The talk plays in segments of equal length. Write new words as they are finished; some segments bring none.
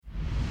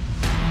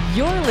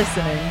You're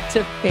listening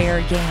to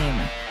Fair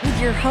Game with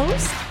your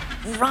host,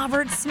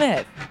 Robert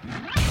Smith.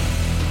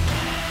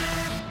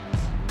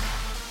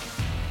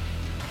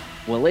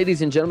 Well,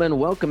 ladies and gentlemen,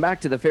 welcome back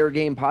to the Fair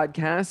Game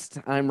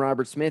Podcast. I'm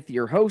Robert Smith,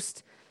 your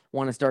host.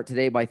 Want to start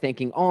today by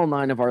thanking all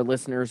 9 of our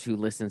listeners who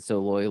listen so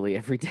loyally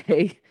every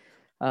day.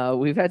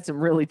 We've had some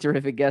really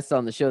terrific guests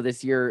on the show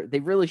this year. They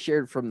really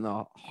shared from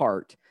the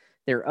heart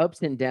their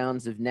ups and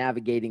downs of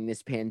navigating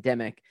this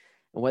pandemic.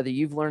 And whether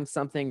you've learned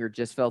something or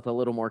just felt a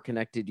little more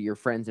connected to your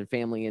friends and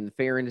family in the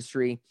fair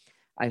industry,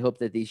 I hope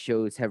that these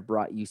shows have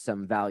brought you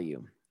some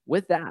value.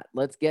 With that,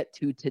 let's get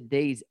to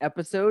today's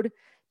episode.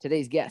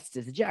 Today's guest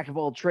is a jack of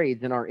all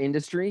trades in our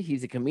industry.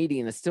 He's a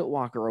comedian, a stilt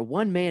walker, a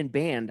one-man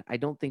band. I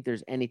don't think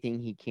there's anything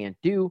he can't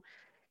do.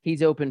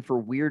 He's open for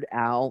Weird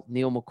Al,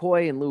 Neil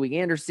McCoy, and Louis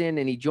Anderson,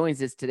 and he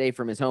joins us today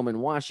from his home in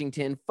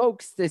Washington.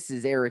 Folks, this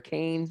is Eric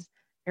Haynes.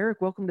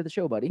 Eric, welcome to the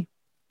show, buddy.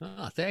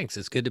 Oh, thanks.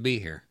 It's good to be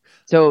here.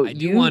 So I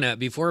do want to,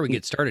 before we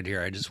get started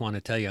here, I just want to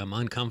tell you I'm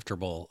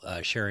uncomfortable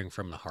sharing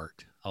from the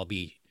heart. I'll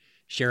be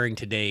sharing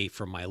today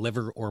from my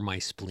liver or my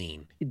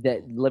spleen.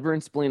 That liver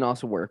and spleen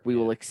also work. We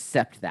will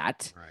accept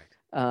that.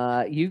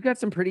 Right. You've got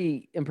some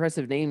pretty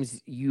impressive names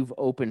you've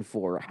opened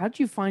for. How'd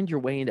you find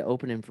your way into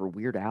opening for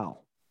Weird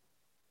Al?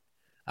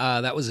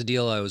 That was a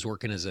deal. I was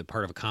working as a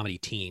part of a comedy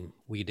team.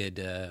 We did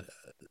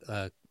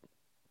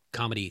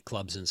comedy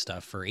clubs and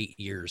stuff for 8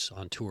 years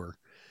on tour.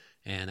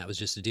 And that was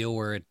just a deal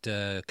where at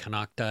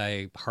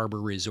Canocti Harbor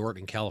Resort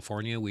in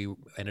California, we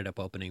ended up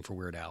opening for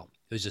Weird Al.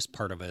 It was just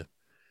part of a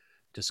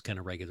just kind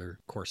of regular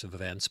course of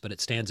events, but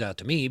it stands out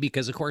to me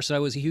because, of course, I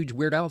was a huge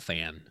Weird Al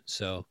fan.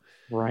 So,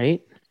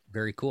 right,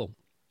 very cool.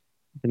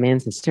 The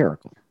man's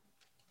hysterical.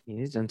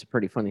 He's done some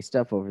pretty funny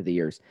stuff over the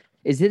years.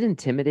 Is it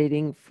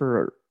intimidating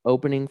for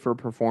opening for a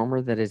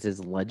performer that is as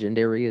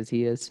legendary as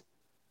he is?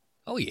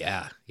 Oh,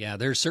 yeah. Yeah,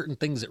 there's certain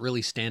things that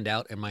really stand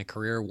out in my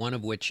career, one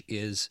of which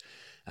is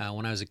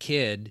when I was a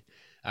kid,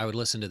 I would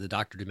listen to the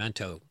Dr.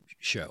 Demento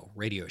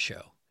radio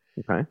show.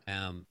 Okay.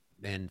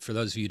 And for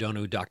those of you who don't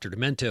know who Dr.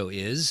 Demento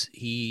is,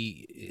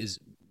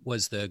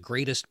 was the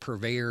greatest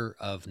purveyor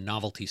of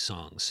novelty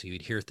songs.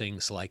 You'd hear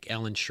things like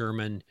Alan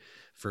Sherman,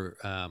 for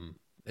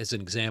as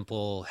an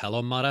example,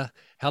 Hello Mata,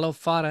 Hello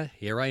Fata,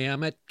 Here I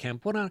Am at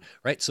Camp One,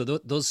 right? So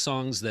those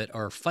songs that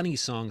are funny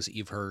songs that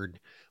you've heard,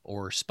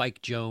 or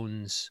Spike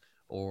Jones,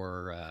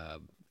 or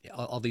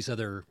all these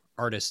other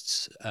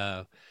artists,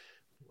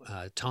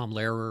 Tom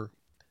Lehrer,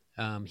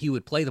 he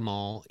would play them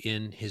all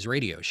in his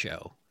radio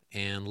show.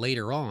 And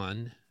later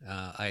on,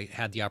 I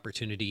had the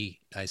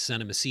opportunity, I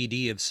sent him a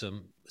CD of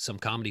some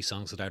comedy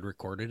songs that I'd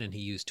recorded, and he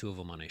used 2 of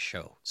them on his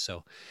show.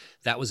 So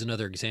that was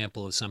another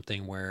example of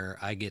something where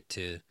I get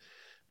to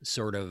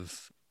sort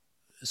of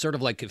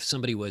like if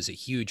somebody was a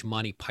huge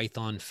Monty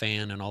Python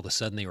fan and all of a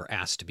sudden they were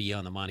asked to be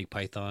on the Monty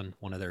Python,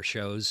 one of their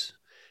shows.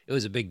 It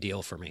was a big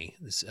deal for me.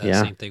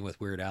 Same thing with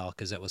Weird Al,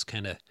 because that was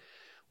kind of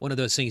one of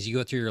those things you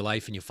go through your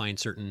life and you find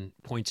certain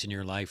points in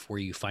your life where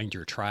you find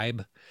your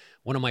tribe.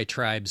 One of my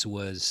tribes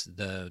was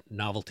the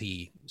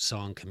novelty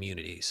song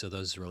community. So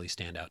those really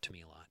stand out to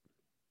me a lot.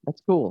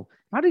 That's cool.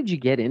 How did you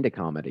get into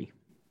comedy?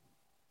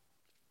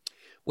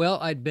 Well,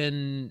 I'd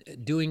been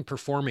doing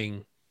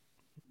performing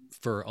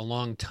for a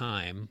long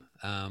time,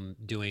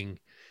 doing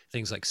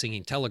things like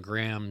singing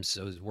telegrams.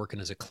 I was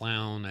working as a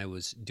clown. I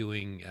was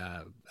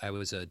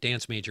a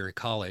dance major at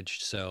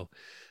college. So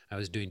I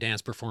was doing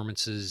dance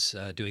performances,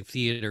 doing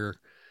theater,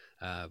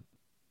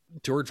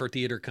 toured for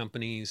theater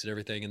companies and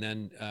everything. And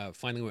then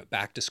finally went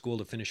back to school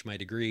to finish my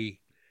degree.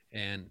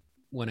 And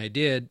when I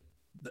did,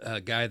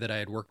 a guy that I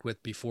had worked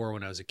with before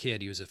when I was a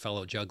kid, he was a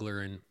fellow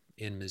juggler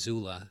in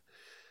Missoula.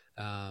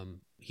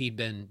 He'd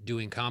been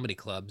doing comedy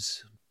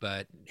clubs,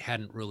 but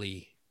hadn't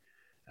really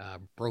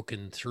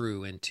broken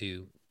through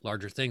into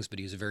larger things, but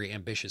he was a very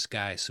ambitious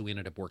guy. So we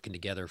ended up working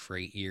together for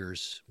 8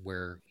 years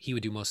where he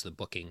would do most of the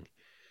booking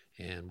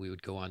and we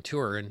would go on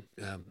tour, and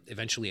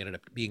eventually ended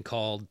up being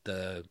called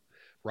the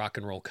Rock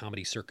and Roll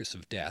Comedy Circus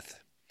of Death.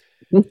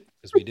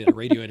 Because we did a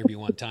radio interview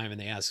one time and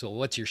they asked, well,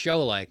 what's your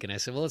show like? And I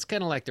said, well, it's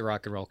kind of like the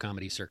Rock and Roll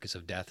Comedy Circus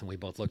of Death. And we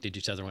both looked at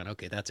each other and went,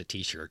 okay, that's a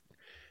t-shirt.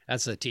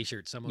 That's a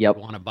t-shirt someone would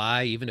want to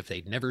buy, even if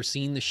they'd never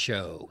seen the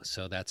show.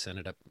 So that's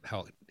ended up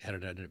how it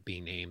ended up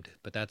being named.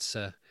 But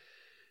that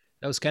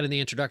was kind of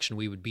the introduction.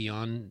 We would be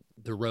on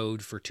the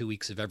road for 2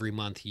 weeks of every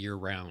month, year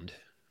round,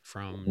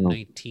 from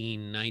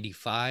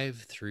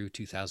 1995 through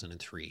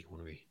 2003,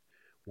 when we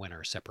went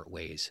our separate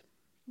ways.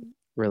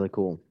 Really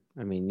cool.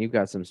 I mean, you've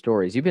got some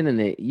stories. You've been in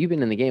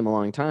the game a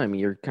long time.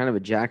 You're kind of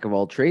a jack of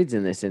all trades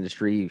in this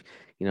industry.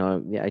 You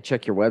know, I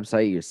check your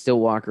website. You're a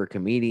still walker,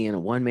 comedian, a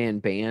one-man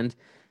band.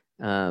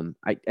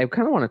 I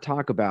kind of want to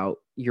talk about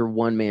your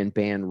one-man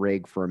band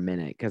rig for a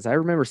minute, because I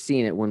remember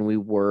seeing it when we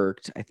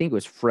worked. I think it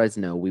was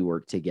Fresno. We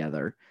worked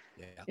together,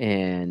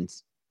 and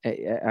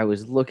I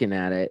was looking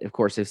at it. Of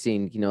course, I've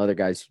seen other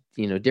guys,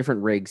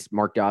 different rigs.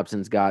 Mark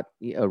Dobson's got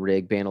a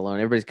rig, Band Alone.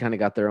 Everybody's kind of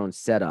got their own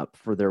setup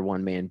for their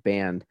one-man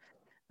band.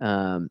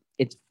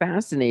 It's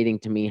fascinating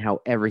to me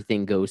how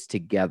everything goes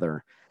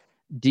together.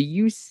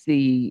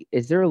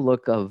 Is there a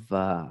look of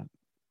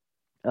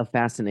a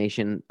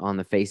fascination on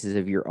the faces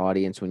of your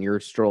audience when you're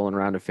strolling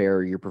around a fair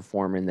or you're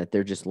performing, that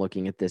they're just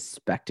looking at this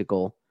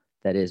spectacle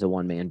that is a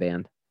one-man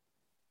band?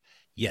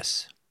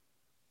 Yes.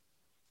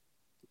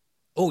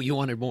 Oh, you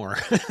wanted more.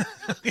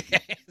 Okay,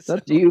 It's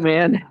up to you,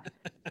 man.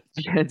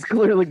 It's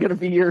clearly going to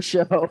be your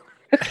show.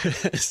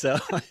 so,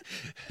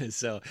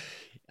 so,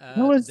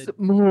 Tell us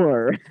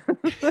more.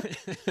 I'm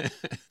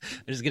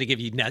just going to give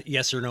you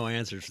yes or no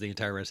answers for the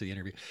entire rest of the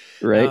interview.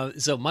 Right.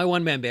 So my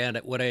one-man band,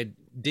 what I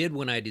did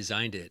when I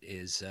designed it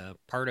is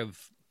part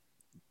of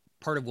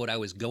what I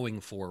was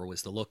going for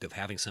was the look of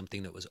having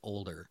something that was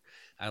older.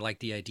 I like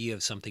the idea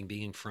of something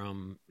being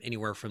from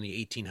anywhere from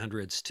the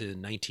 1800s to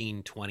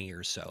 1920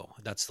 or so.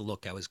 That's the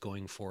look I was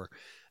going for.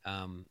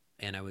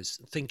 And I was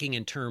thinking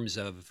in terms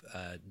of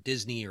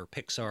Disney or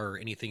Pixar or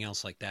anything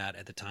else like that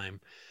at the time,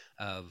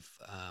 of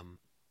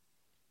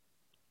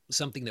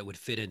something that would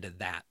fit into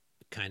that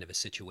kind of a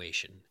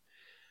situation.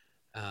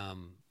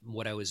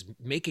 What I was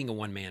making a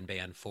one-man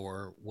band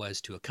for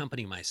was to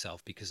accompany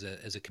myself, because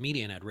as a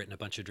comedian, I'd written a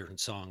bunch of different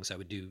songs. I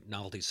would do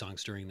novelty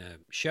songs during the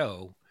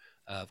show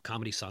of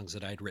comedy songs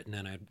that I'd written,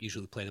 and I'd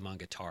usually play them on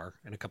guitar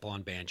and a couple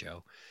on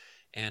banjo.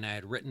 And I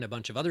had written a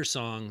bunch of other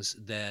songs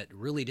that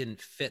really didn't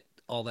fit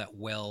all that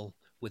well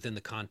within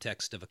the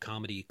context of a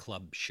comedy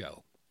club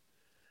show.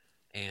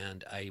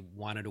 And I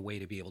wanted a way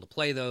to be able to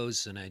play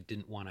those, and I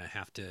didn't want to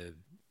have to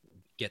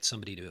get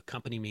somebody to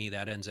accompany me.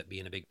 That ends up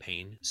being a big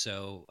pain.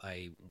 So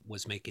I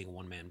was making a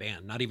one-man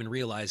band, not even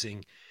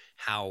realizing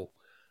how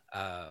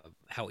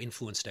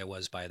influenced I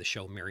was by the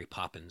show Mary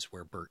Poppins,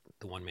 where Bert,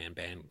 the one-man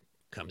band,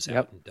 comes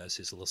out and does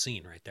his little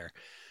scene right there.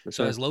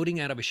 So I was loading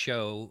out of a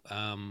show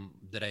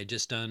that I had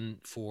just done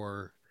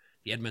for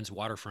the Edmonds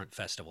Waterfront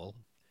Festival,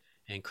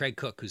 and Craig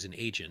Cook, who's an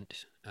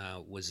agent,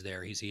 was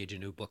there. He's the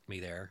agent who booked me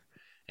there.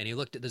 And he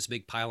looked at this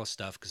big pile of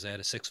stuff, because I had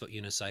a 6-foot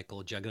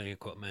unicycle, juggling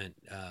equipment,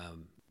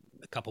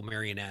 a couple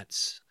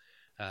marionettes,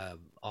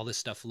 all this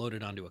stuff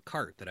loaded onto a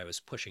cart that I was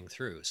pushing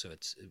through. So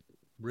it's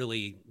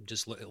really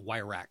just a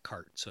wire rack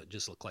cart. So it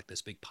just looked like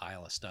this big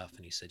pile of stuff.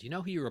 And he said,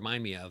 who you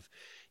remind me of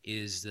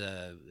is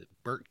the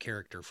Bert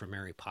character from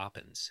Mary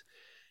Poppins.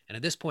 And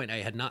at this point, I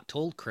had not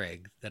told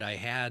Craig that I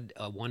had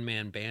a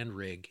one-man band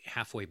rig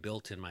halfway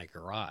built in my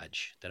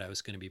garage that I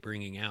was going to be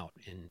bringing out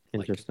in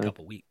like a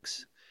couple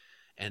weeks.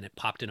 And it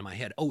popped into my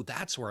head, oh,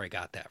 that's where I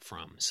got that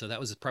from. So that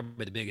was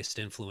probably the biggest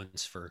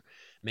influence for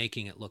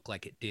making it look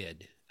like it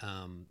did,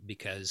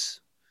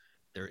 because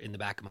they're in the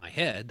back of my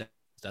head.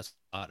 That's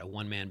what a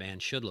one-man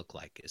band should look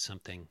like, is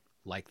something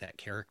like that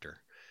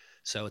character.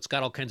 So it's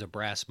got all kinds of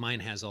brass.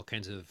 Mine has all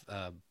kinds of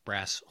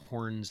brass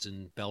horns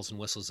and bells and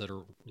whistles that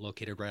are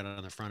located right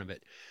on the front of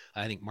it.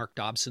 I think Mark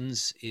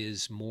Dobson's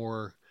is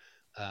more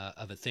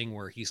of a thing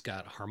where he's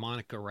got a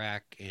harmonica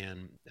rack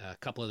and a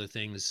couple other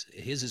things.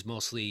 His is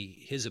mostly,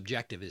 his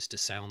objective is to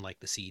sound like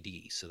the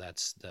CD. So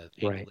that's the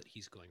angle that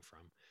he's going from.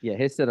 Yeah,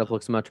 his setup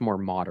looks much more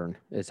modern,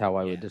 is how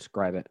I would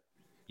describe it.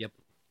 Yep.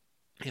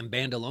 And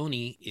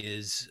Bandoloni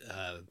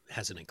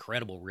has an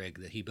incredible rig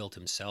that he built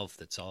himself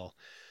that's all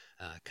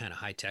kind of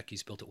high tech.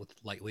 He's built it with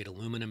lightweight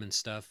aluminum and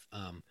stuff.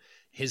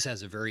 His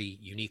has a very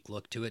unique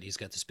look to it. He's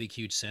got this big,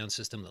 huge sound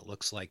system that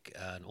looks like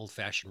an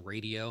old-fashioned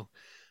radio.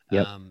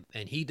 Yep.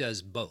 And he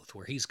does both,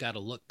 where he's got a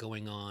look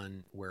going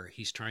on where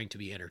he's trying to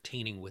be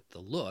entertaining with the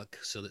look,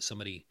 so that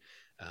somebody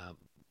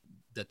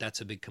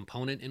that's a big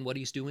component in what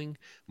he's doing.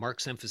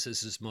 Mark's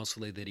emphasis is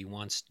mostly that he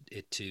wants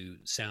it to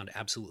sound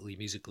absolutely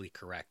musically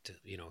correct,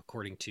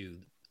 according to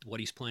what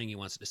he's playing. He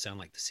wants it to sound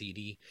like the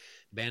CD.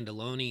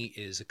 Bandoloni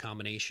is a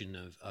combination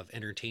of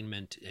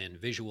entertainment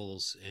and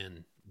visuals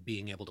and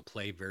being able to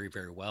play very,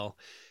 very well.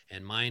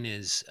 And mine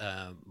is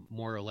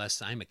more or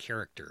less, I'm a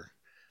character,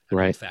 an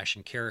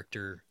old-fashioned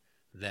character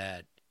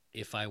that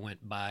if I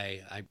went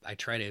by, I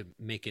try to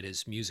make it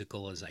as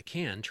musical as I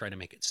can, try to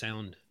make it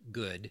sound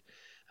good.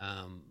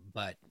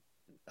 But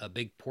a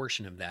big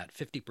portion of that,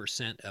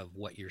 50% of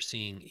what you're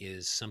seeing,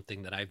 is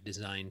something that I've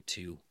designed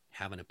to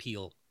have an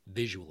appeal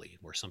visually,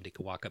 where somebody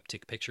could walk up,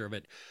 take a picture of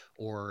it,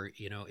 or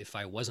if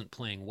I wasn't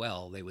playing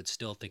well, they would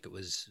still think it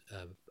was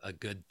a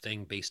good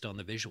thing based on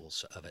the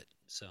visuals of it.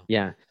 So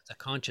it's a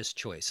conscious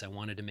choice. I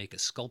wanted to make a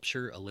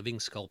sculpture, a living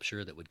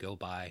sculpture that would go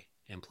by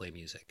and play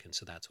music, and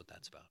so that's what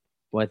that's about.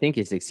 Well, I think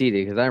you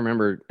succeeded, because I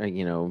remember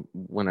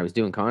when I was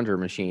doing Conjure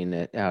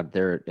Machine out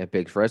there at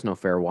Big Fresno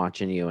Fair,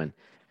 watching you, and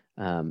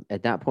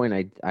at that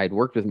point I'd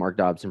worked with Mark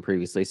Dobson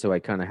previously, so I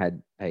kind of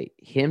had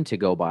him to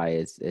go by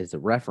as a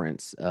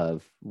reference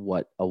of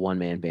what a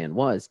one-man band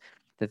was.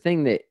 The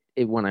thing that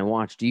when I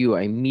watched you,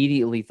 I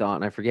immediately thought,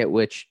 and I forget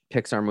which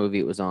Pixar movie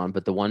it was on,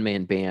 but the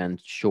one-man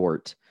band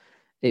short,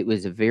 it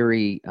was a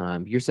very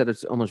your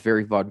setup's almost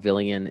very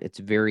vaudevillian. It's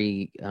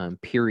very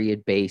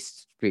period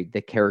based,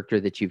 the character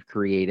that you've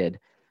created.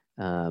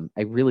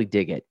 I really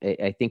dig it.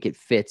 I think it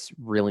fits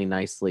really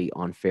nicely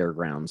on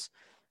fairgrounds.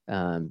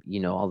 All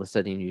of a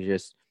sudden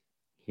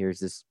here's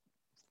this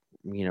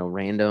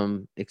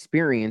random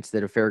experience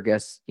that a fair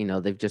guest,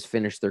 they've just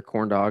finished their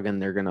corn dog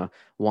and they're gonna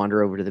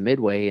wander over to the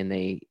Midway, and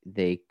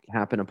they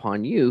happen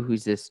upon you,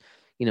 who's this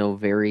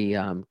very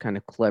kind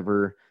of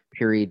clever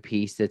period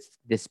piece that's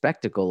the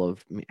spectacle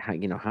of how,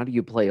 how do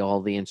you play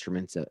all the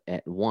instruments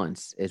at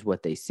once is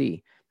what they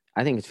see.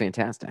 I think it's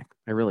fantastic.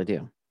 I really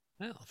do.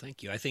 Well,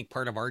 thank you. I think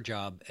part of our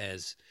job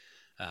as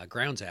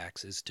grounds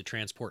acts is to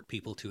transport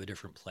people to a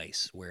different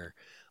place where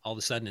all of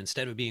a sudden,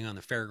 instead of being on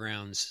the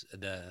fairgrounds,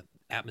 the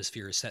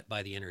atmosphere is set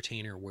by the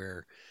entertainer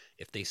where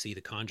if they see the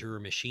conjurer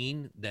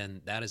machine,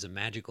 then that is a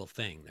magical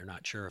thing. They're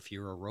not sure if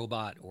you're a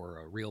robot or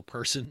a real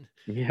person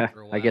Yeah,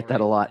 for a I while, get that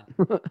right? a lot.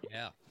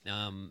 Yeah.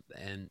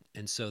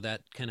 And so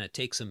that kind of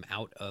takes them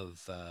out of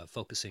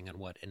focusing on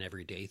what an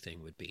everyday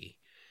thing would be,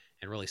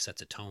 and really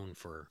sets a tone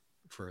for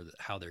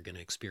how they're going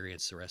to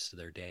experience the rest of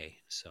their day.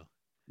 So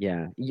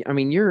Yeah. I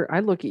mean, I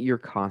look at your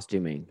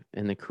costuming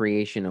and the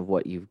creation of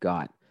what you've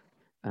got.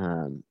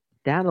 Um,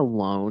 that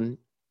alone,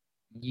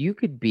 you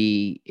could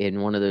be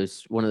in one of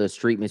those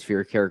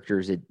Streetmosphere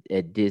characters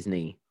at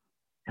Disney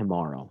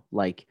tomorrow.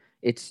 Like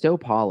it's so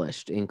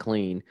polished and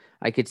clean.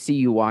 I could see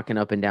you walking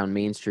up and down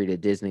Main Street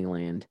at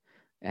Disneyland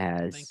thank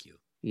as, you.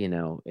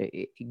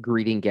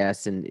 greeting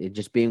guests and it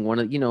just being one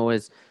of,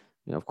 as,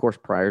 of course,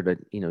 prior to,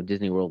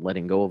 Disney World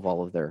letting go of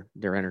all of their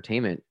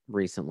entertainment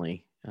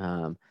recently.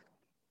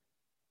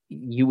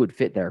 You would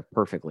fit there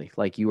perfectly.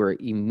 Like you were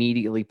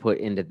immediately put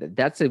into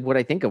that's what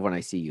I think of when I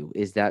see you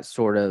is that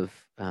sort of,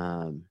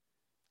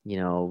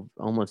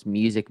 almost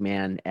Music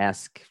Man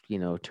esque,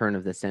 turn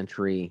of the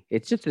century.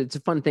 It's a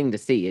fun thing to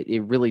see.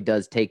 It really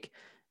does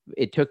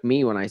it took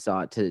me when I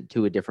saw it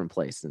to a different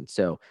place. And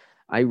so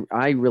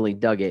I really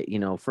dug it,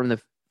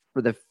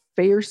 for the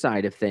fair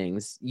side of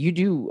things, you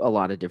do a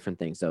lot of different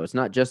things though. It's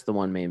not just the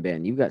one man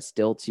band. You've got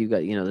stilts, you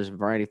got, there's a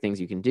variety of things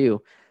you can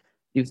do.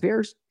 Do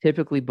fairs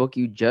typically book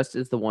you just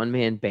as the one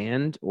man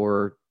band,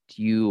 or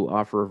do you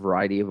offer a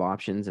variety of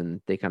options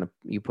and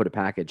you put a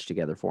package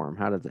together for them?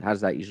 How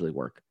does that usually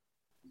work?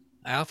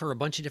 I offer a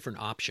bunch of different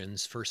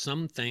options for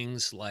some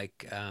things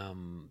like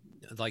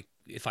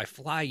if I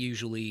fly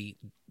usually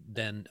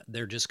then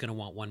they're just going to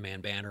want one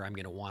man band, or I'm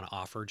going to want to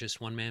offer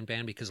just one man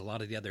band because a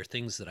lot of the other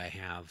things that I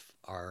have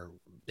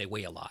they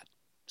weigh a lot.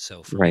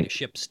 So for me to Right.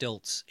 ship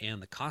stilts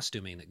and the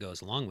costuming that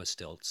goes along with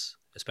stilts,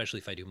 especially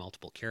if I do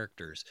multiple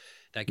characters,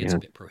 that gets a Yeah.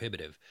 bit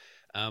prohibitive.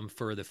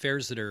 For the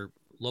fairs that are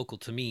local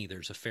to me,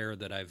 there's a fair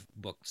that I've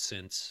booked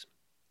since,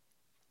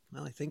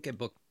 well, I think I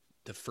booked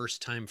the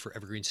first time for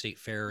Evergreen State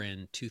Fair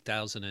in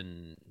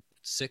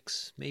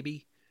 2006,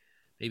 maybe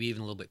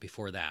even a little bit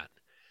before that,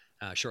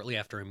 shortly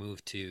after I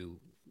moved to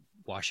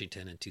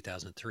Washington in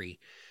 2003.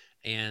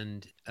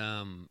 And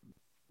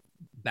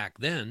back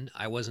then,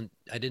 I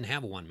didn't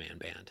have a one man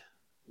band.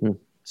 Hmm.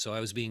 So I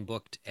was being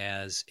booked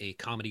as a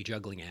comedy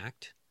juggling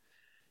act,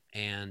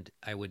 and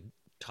I would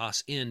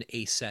toss in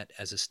a set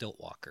as a stilt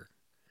walker.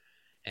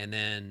 And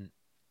then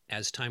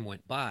as time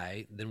went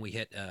by, then we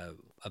hit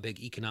a big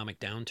economic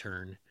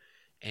downturn,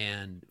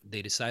 and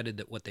they decided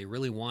that what they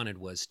really wanted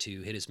was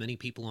to hit as many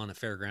people on the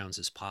fairgrounds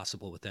as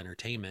possible with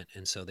entertainment.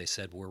 And so they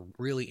said, we're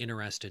really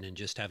interested in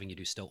just having you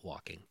do stilt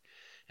walking.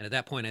 And at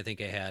that point, I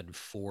think I had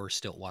 4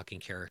 stilt walking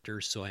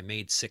characters. So I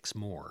made 6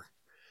 more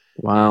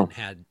Wow. and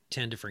had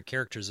 10 different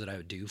characters that I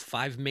would do,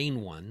 5 main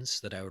ones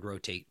that I would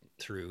rotate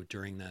through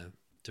during the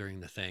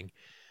thing,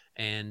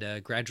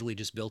 and gradually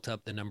just built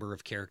up the number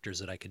of characters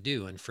that I could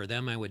do. And for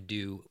them, I would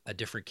do a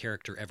different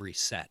character every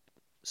set,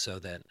 so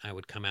that I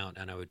would come out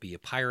and I would be a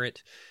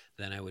pirate,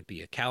 then I would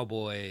be a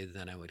cowboy,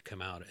 then I would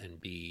come out and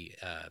be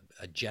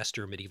a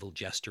jester, medieval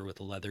jester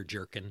with a leather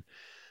jerkin,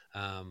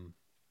 um,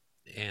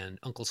 and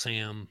Uncle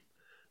Sam,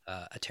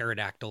 a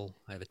pterodactyl.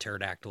 I have a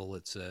pterodactyl.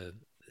 It's a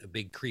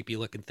big creepy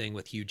looking thing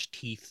with huge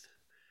teeth.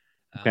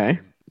 Okay.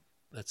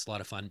 That's a lot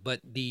of fun.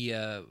 But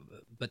the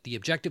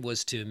objective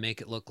was to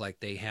make it look like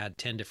they had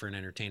 10 different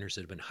entertainers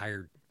that had been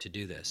hired to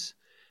do this.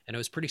 And it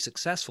was pretty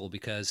successful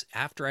because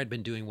after I'd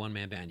been doing one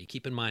man band, you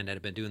keep in mind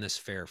I'd been doing this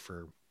fair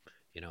for,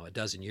 a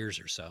dozen years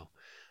or so.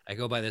 I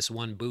go by this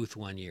one booth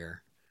one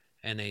year,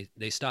 and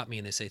they stop me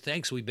and they say,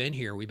 "Thanks, we've been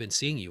here. We've been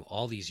seeing you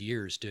all these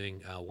years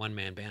doing one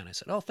man band." I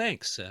said, "Oh,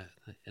 thanks."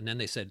 And then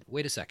they said,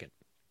 "Wait a second.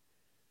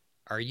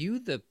 Are you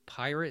the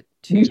pirate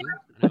too?"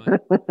 And I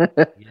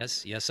went,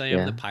 "Yes, yes, I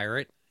am the Yeah.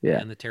 pirate Yeah.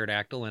 and the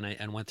pterodactyl." And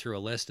I went through a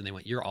list, and they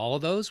went, "You're all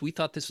of those? We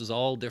thought this was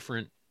all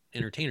different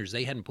entertainers."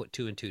 They hadn't put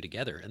 2 and 2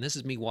 together. And this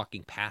is me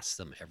walking past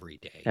them every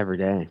day Every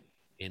day.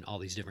 in all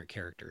these different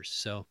characters.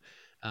 So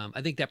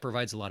I think that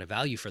provides a lot of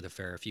value for the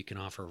fair if you can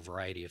offer a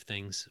variety of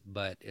things.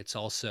 But it's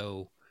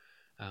also,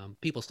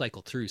 people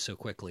cycle through so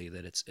quickly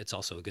that it's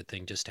also a good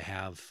thing just to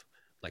have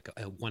like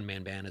a one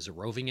man band as a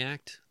roving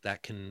act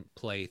that can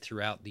play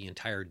throughout the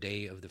entire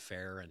day of the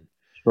fair.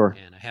 Sure.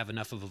 And I have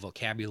enough of a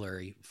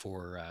vocabulary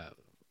for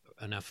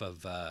enough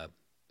of a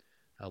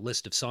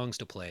list of songs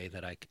to play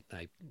that I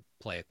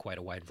play quite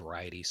a wide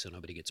variety, so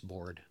nobody gets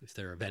bored. If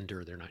they're a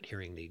vendor, they're not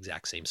hearing the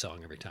exact same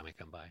song every time I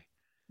come by.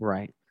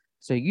 Right.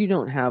 So you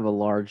don't have a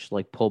large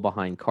like pull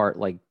behind cart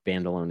like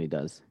Bandoloni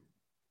does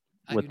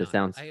I with do the not.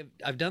 sounds.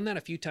 I've done that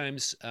a few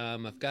times.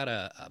 I've got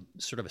a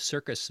sort of a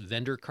circus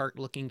vendor cart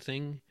looking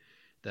thing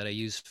that I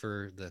use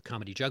for the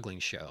comedy juggling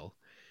show,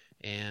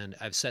 And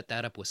I've set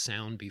that up with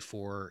sound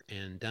before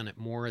and done it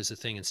more as a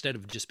thing. Instead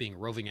of just being a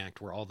roving act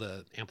where all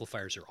the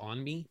amplifiers are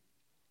on me,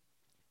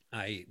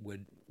 I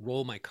would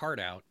roll my cart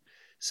out,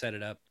 set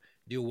it up,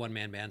 do a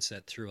one-man band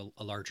set through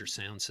a larger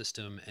sound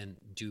system, and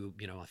do,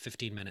 you know, a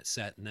 15-minute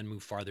set, and then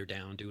move farther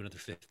down, do another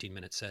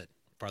 15-minute set,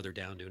 farther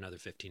down, do another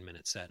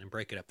 15-minute set, and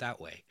break it up that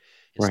way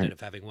instead Right. of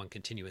having one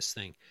continuous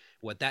thing.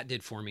 What that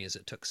did for me is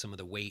it took some of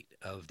the weight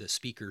of the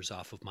speakers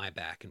off of my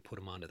back and put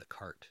them onto the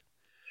cart,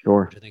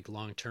 Sure. which I think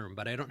long term.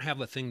 But I don't have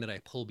a thing that I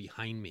pull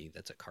behind me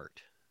that's a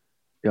cart.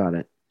 Got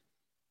it.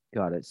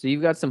 Got it. So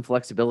you've got some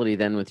flexibility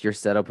then with your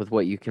setup with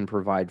what you can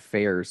provide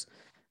fairs.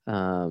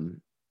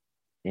 And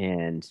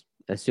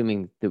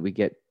assuming that we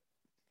get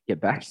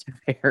back to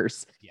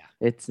fairs, Yeah.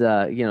 it's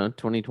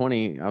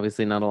 2020,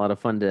 obviously not a lot of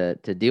fun to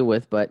deal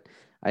with, but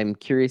I'm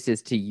curious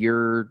as to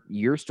your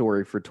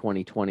story for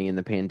 2020 in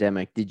the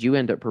pandemic. Did you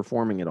end up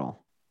performing at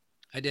all?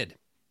 I did,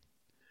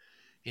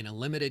 in a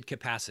limited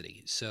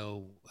capacity.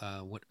 So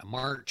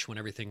March, when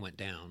everything went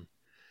down,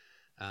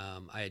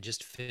 I had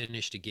just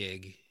finished a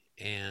gig,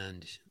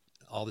 and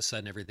all of a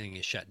sudden everything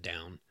is shut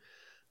down.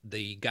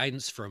 The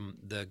guidance from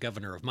the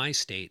governor of my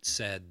state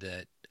said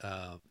that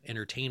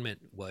entertainment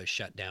was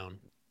shut down,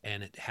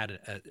 and it had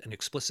an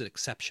explicit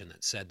exception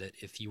that said that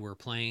if you were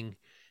playing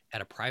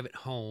at a private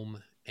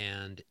home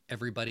and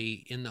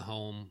everybody in the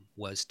home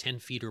was 10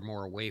 feet or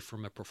more away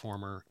from a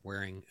performer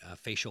wearing a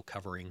facial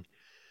covering,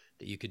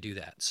 that you could do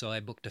that. So I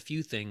booked a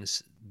few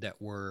things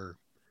that were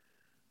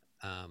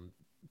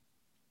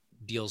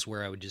deals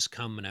where I would just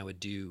come and I would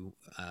do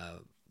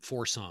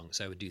 4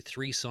 songs. I would do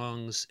 3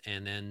 songs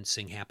and then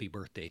sing happy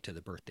birthday to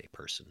the birthday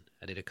person.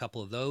 I did a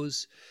couple of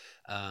those.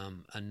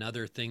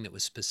 Another thing that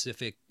was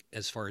specific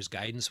as far as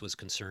guidance was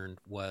concerned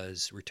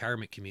was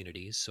retirement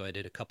communities. So I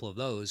did a couple of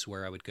those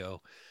where I would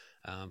go.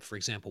 For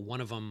example,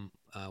 one of them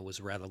was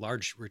a rather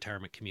large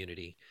retirement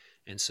community.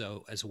 And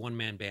so as a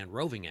one-man band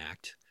roving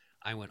act,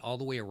 I went all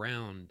the way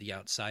around the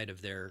outside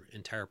of their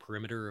entire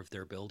perimeter of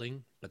their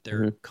building, but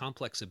their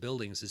complex of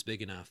buildings is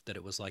big enough that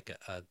it was like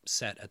a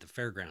set at the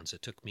fairgrounds.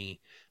 It took me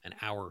an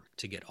hour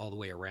to get all the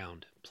way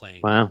around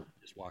playing, Wow.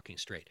 just walking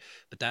straight.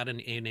 But that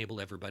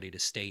enabled everybody to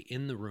stay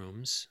in the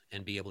rooms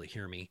and be able to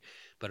hear me.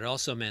 But it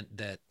also meant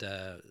that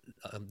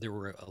there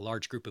were a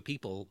large group of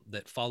people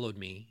that followed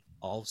me,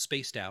 all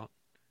spaced out,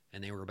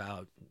 and they were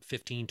about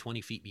 15,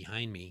 20 feet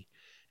behind me,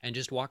 and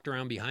just walked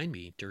around behind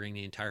me during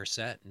the entire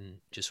set and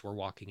just were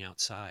walking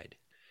outside.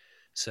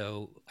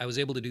 So I was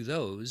able to do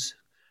those,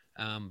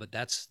 but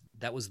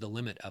that was the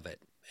limit of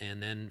it.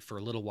 And then for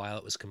a little while,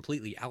 it was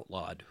completely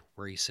outlawed,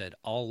 where he said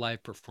all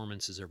live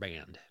performances are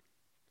banned.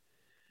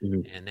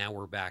 And now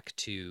we're back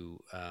to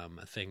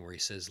a thing where he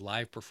says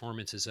live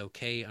performance is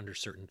okay under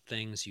certain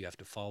things. You have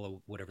to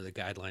follow whatever the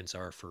guidelines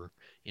are for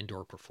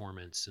indoor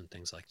performance and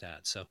things like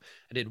that. So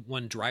I did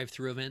one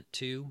drive-through event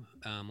too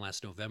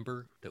last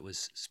November that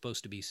was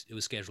supposed to be, it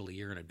was scheduled a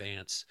year in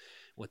advance.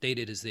 What they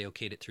did is they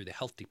okayed it through the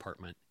health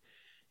department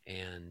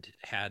and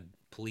had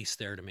police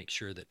there to make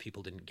sure that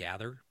people didn't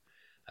gather.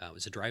 It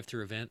was a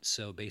drive-through event.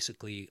 So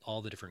basically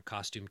all the different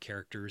costume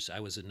characters,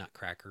 I was a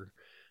nutcracker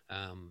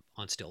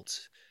on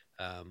stilts.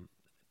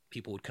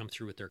 People would come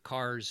through with their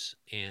cars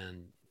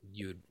and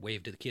you would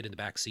wave to the kid in the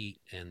back seat,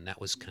 and that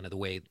was kind of the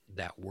way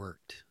that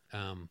worked.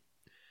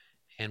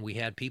 And we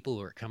had people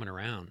who were coming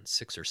around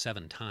 6 or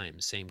 7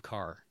 times, same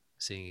car,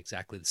 seeing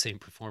exactly the same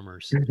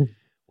performers,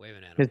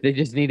 waving at them. Because they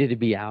just needed to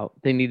be out.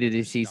 They needed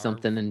to see Starve-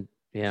 something, and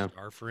yeah.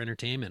 Starve for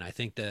entertainment. I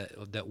think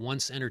that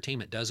once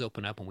entertainment does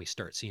open up and we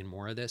start seeing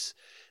more of this,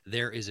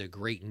 there is a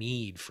great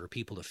need for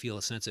people to feel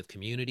a sense of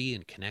community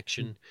and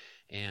connection,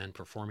 and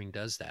performing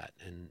does that.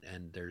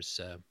 And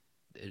there's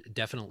it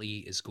definitely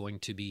is going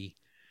to be,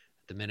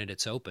 the minute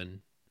it's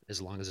open,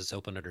 as long as it's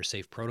open under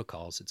safe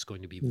protocols, it's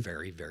going to be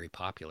very, very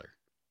popular.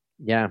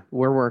 Yeah,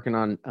 we're working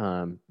on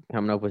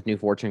coming up with new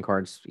fortune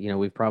cards. You know,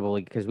 we've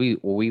probably, because we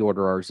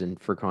order ours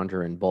for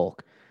Conjure in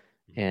bulk,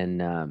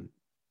 and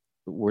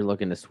we're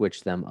looking to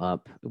switch them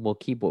up. We'll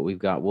keep what we've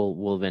got.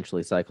 We'll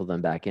eventually cycle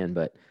them back in,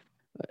 but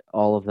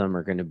all of them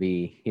are going to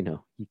be,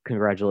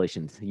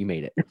 congratulations, you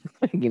made it.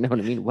 You know what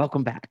I mean?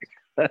 Welcome back.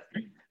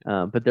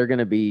 But they're going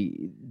to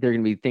be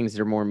things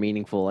that are more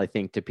meaningful, I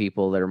think, to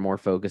people that are more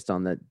focused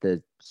on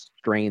the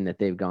strain that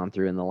they've gone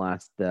through in the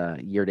last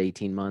year to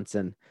 18 months.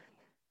 And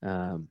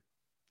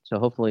so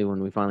hopefully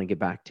when we finally get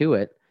back to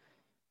it,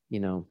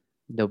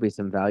 there'll be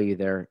some value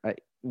there.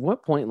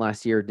 What point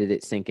last year did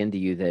it sink into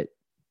you that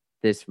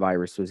this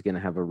virus was going to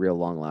have a real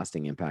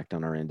long-lasting impact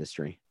on our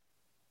industry?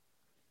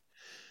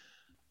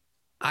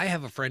 I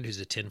have a friend who's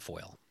a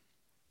tinfoil.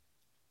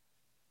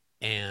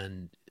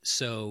 And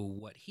so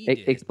what he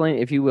did... Explain,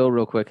 if you will,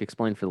 real quick,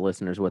 explain for the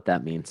listeners what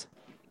that means.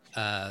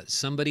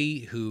 Somebody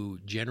who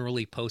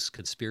generally posts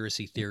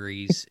conspiracy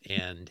theories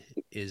and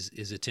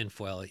is a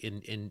tinfoil.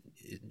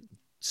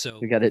 So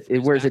we got it. It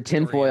wears a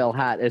tinfoil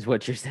hat, is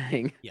what you're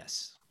saying.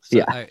 Yes. So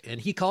yeah.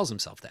 And he calls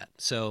himself that.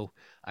 So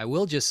I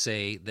will just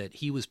say that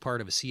he was part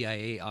of a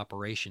CIA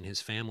operation.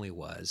 His family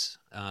was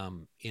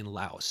in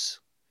Laos.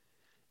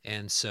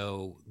 And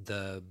so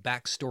the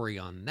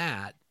backstory on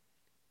that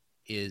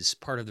is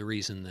part of the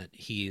reason that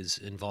he is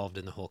involved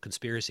in the whole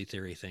conspiracy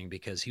theory thing,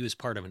 because he was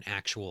part of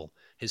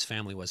his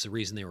family was the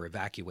reason they were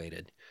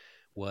evacuated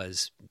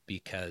was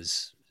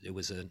because it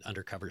was an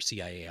undercover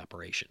CIA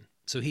operation.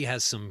 So he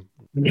has a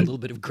little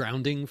bit of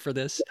grounding for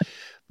this,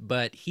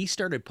 but he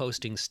started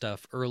posting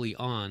stuff early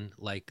on,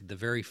 like the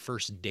very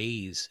first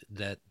days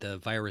that the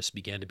virus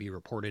began to be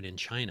reported in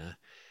China.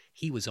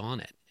 He was on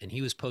it, and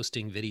he was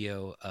posting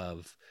video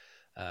of,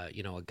 a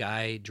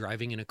guy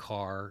driving in a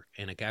car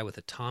and a guy with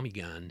a Tommy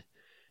gun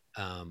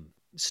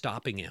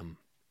stopping him,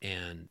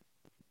 and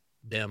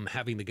them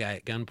having the guy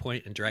at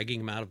gunpoint and dragging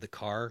him out of the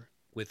car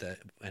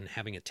and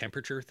having a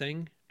temperature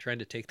thing, trying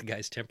to take the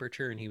guy's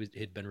temperature, and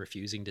he'd been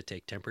refusing to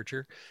take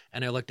temperature.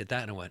 And I looked at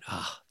that and I went,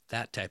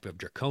 that type of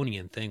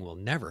draconian thing will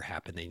never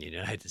happen in the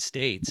United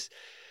States.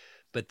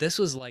 But this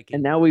was like,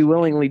 and now we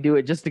willingly do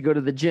it just to go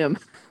to the gym.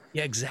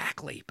 Yeah,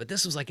 exactly. But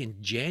this was like in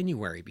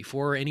January,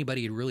 before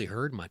anybody had really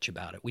heard much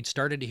about it. We'd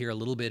started to hear a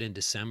little bit in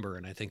December,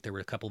 and I think there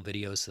were a couple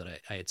videos that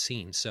I had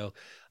seen. So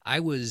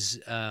I was,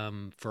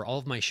 for all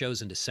of my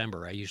shows in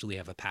December, I usually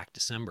have a packed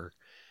December.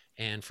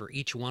 And for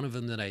each one of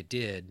them that I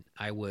did,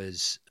 I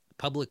was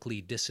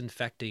publicly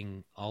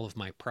disinfecting all of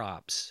my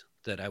props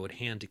that I would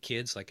hand to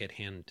kids. Like I'd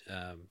hand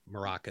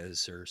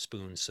maracas or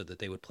spoons so that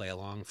they would play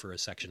along for a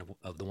section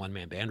of the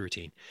one-man band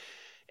routine.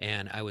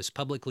 And I was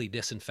publicly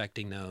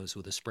disinfecting those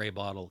with a spray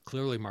bottle,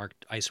 clearly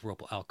marked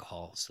isopropyl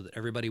alcohol, so that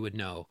everybody would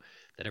know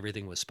that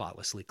everything was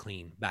spotlessly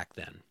clean back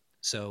then.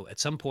 So at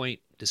some point,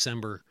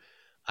 December,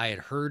 I had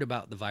heard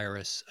about the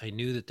virus. I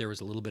knew that there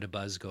was a little bit of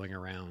buzz going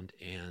around.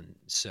 And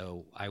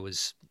so I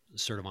was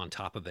sort of on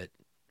top of it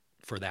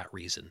for that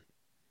reason,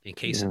 in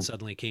case it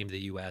suddenly came to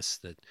the US,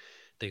 that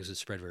things would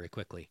spread very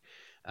quickly.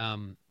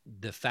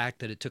 The fact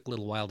that it took a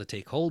little while to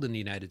take hold in the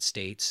United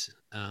States,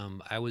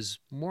 I was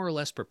more or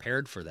less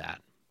prepared for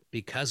that,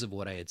 because of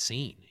what I had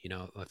seen.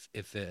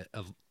 If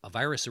a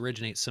virus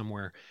originates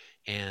somewhere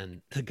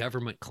and the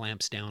government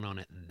clamps down on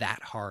it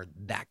that hard,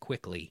 that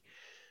quickly,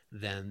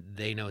 then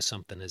they know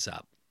something is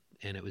up.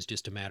 And it was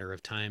just a matter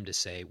of time to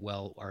say,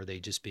 well, are they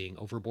just being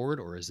overboard,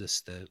 or is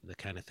this the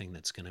kind of thing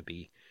that's going to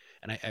be?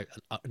 And I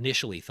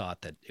initially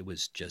thought that it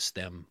was just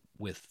them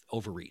with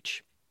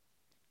overreach.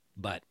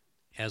 But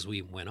as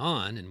we went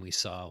on and we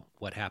saw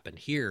what happened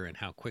here and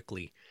how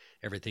quickly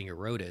everything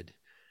eroded,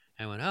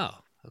 I went, oh,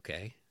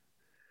 okay.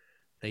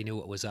 They knew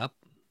what was up.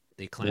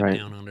 They clamped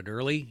down on it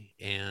early,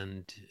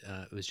 and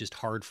it was just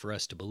hard for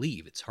us to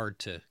believe.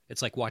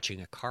 It's like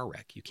watching a car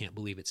wreck. You can't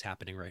believe it's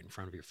happening right in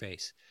front of your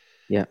face.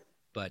 Yeah.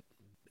 But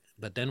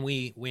then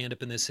we end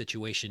up in this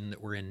situation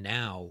that we're in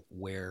now,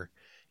 where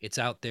it's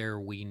out there.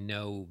 We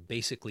know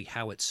basically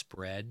how it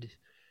spread,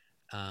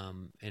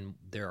 and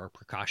there are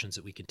precautions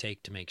that we can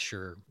take to make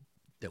sure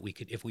that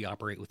if we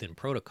operate within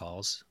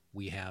protocols,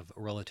 we have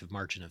a relative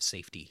margin of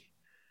safety.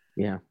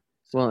 Yeah.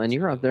 Well, and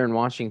you're out there in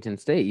Washington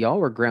State. Y'all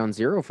were ground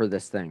zero for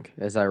this thing,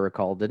 as I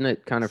recall. Didn't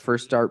it kind of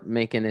first start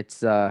making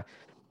its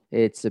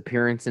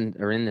appearance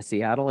in the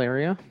Seattle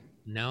area?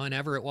 No, in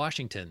Everett,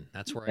 Washington.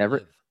 That's where I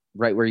live.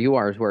 Right where you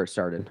are is where it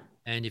started.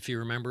 And if you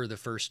remember, the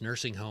first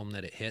nursing home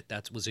that it hit,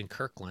 that was in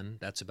Kirkland.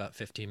 That's about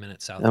 15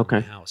 minutes south of my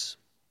house.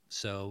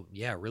 So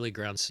yeah, really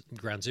ground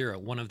zero.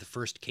 One of the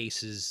first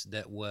cases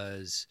that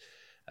was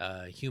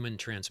human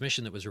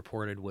transmission that was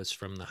reported was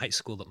from the high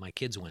school that my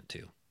kids went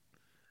to.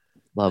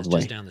 Lovely.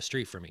 Just down the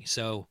street from me.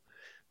 So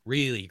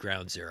really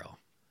ground zero.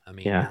 I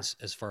mean,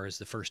 as far as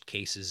the first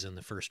cases and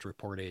the first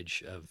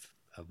reportage of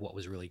what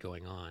was really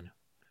going on.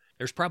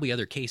 There's probably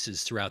other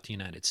cases throughout the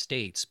United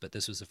States, but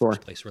this was the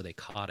first place where they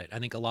caught it. I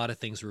think a lot of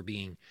things were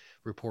being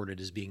reported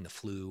as being the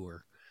flu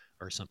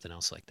or something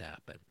else like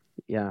that. But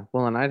yeah,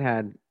 well, and I'd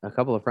had a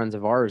couple of friends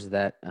of ours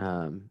that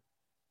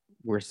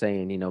were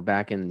saying,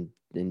 back in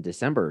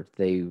December,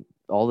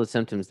 all the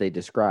symptoms they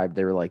described,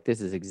 they were like,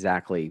 this is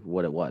exactly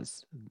what it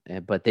was.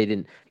 But they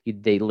didn't,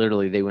 they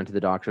went to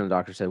the doctor, and the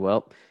doctor said,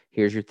 well,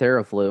 here's your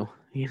Theraflu,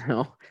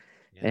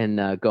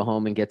 and go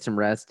home and get some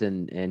rest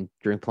and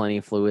drink plenty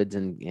of fluids,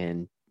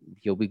 and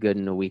you'll be good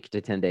in a week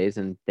to 10 days.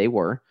 And they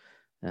were,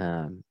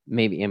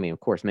 of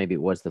course, maybe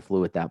it was the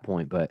flu at that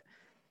point, but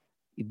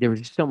there was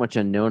just so much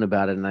unknown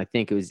about it. And I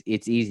think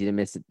it's easy to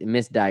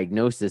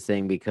misdiagnose this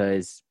thing,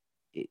 because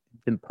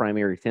the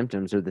primary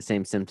symptoms are the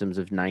same symptoms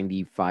of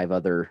 95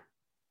 other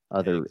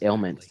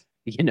ailments,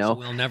 So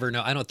we'll never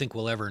know. I don't think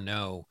we'll ever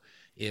know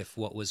if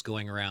what was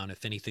going around,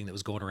 if anything that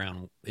was going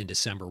around in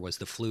December was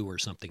the flu or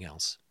something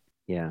else.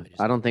 Yeah.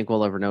 I don't think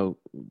we'll ever know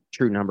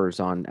true numbers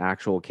on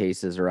actual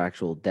cases or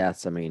actual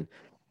deaths. I mean,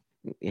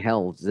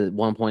 hell, at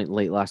one point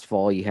late last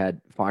fall, you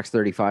had Fox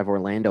 35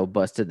 Orlando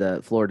busted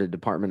the Florida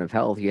Department of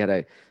Health. You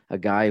had a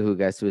guy who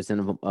was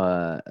in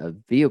a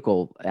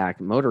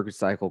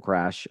motorcycle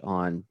crash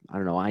on, I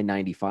don't know,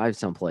 I-95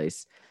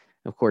 someplace.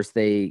 Of course,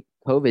 they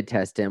COVID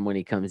test him when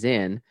he comes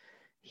in.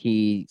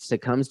 He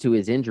succumbs to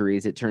his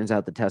injuries. It turns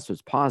out the test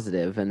was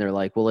positive, and they're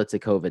like, well, it's a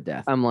COVID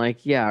death. I'm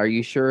like, yeah, are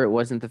you sure it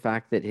wasn't the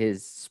fact that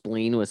his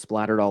spleen was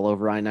splattered all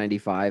over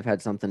I-95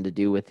 had something to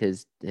do with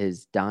his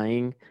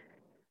dying?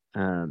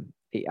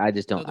 I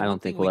just So don't. the I one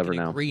don't thing think we we'll can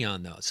ever know. agree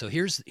on though, so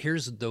here's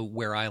the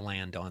where I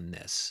land on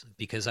this,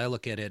 because I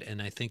look at it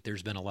and I think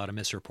there's been a lot of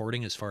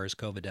misreporting as far as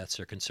COVID deaths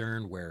are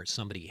concerned, where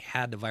somebody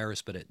had the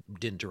virus but it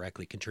didn't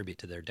directly contribute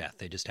to their death.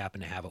 They just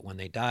happened to have it when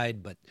they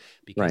died, but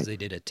because Right. they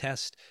did a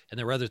test. And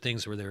there were other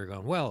things where they were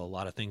going, well, a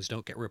lot of things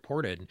don't get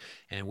reported,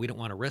 and we don't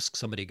want to risk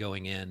somebody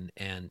going in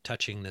and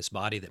touching this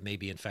body that may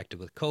be infected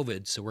with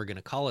COVID, so we're going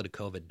to call it a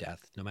COVID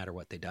death no matter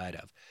what they died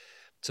of.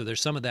 So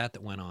there's some of that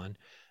that went on.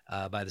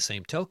 By the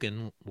same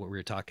token, what we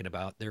were talking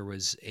about, there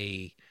was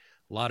a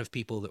lot of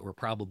people that were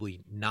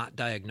probably not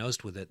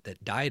diagnosed with it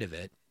that died of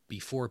it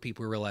before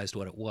people realized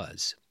what it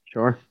was.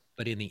 Sure.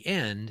 But in the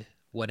end,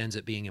 what ends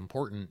up being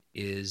important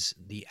is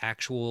the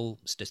actual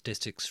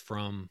statistics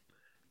from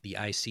the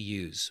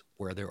ICUs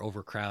where they're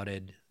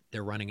overcrowded,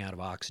 they're running out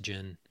of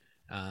oxygen.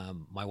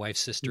 My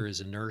wife's sister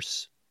is a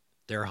nurse.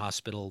 Their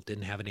hospital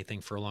didn't have anything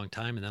for a long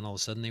time, and then all of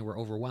a sudden they were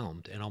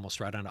overwhelmed and almost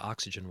ran out of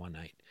oxygen one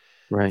night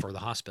Right. for the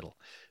hospital.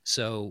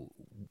 So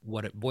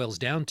what it boils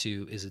down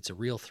to is it's a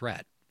real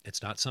threat.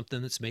 It's not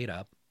something that's made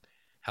up.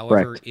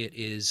 However, Correct. it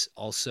is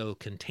also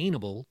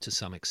containable to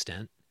some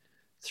extent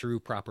through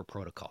proper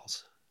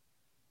protocols.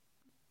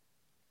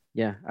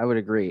 Yeah, I would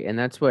agree, and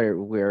that's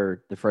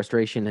where the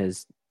frustration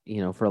is.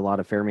 For a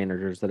lot of fair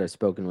managers that I've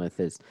spoken with,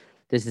 is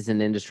this is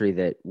an industry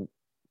that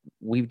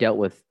we've dealt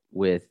with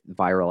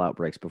viral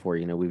outbreaks before.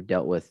 We've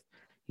dealt with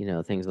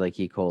things like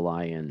E.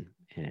 coli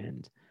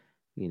and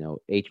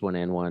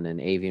H1N1 and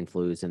avian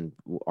flus, and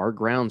our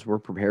grounds were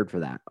prepared for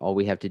that. All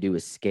we have to do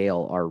is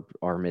scale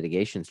our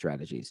mitigation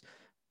strategies.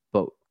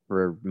 But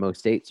for most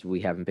states,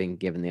 we haven't been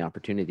given the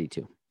opportunity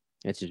to.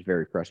 It's just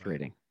very Right.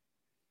 frustrating.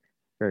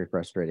 Very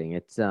frustrating.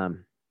 It's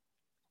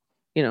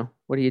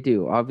what do you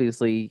do?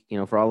 Obviously,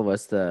 for all of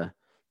us, the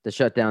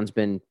shutdown's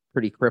been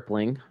pretty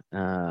crippling.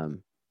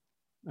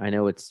 I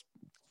know it's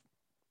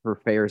for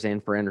fairs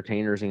and for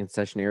entertainers and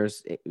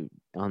concessionaires.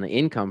 On the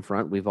income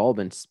front, we've all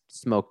been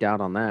smoked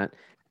out on that.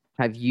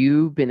 Have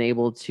you been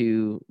able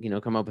to,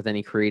 come up with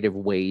any creative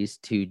ways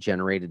to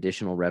generate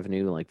additional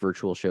revenue, like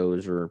virtual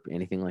shows or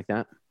anything like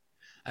that?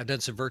 I've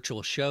done some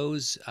virtual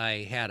shows.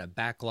 I had a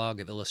backlog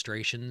of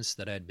illustrations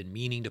that I'd been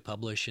meaning to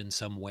publish in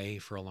some way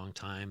for a long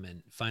time,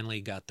 and finally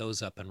got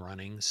those up and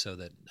running so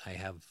that I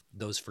have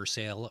those for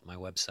sale at my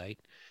website.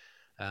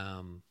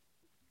 Um,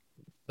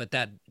 but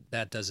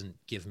that doesn't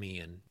give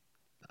me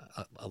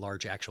a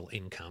large actual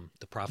income.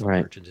 The profit Right.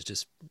 margin is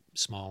just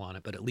small on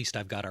it, but at least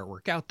I've got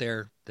artwork out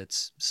there.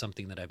 That's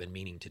something that I've been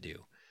meaning to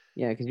do.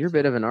 Yeah, because you're a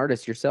bit So of an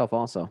artist yourself,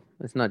 also.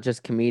 It's not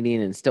just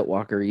comedian and stilt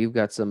walker. You've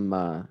got some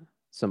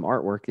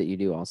artwork that you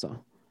do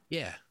also.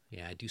 yeah,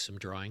 yeah, I do some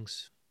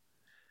drawings,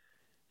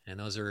 and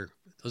those are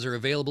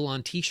available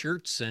on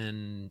T-shirts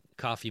and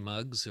coffee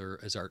mugs or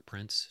as art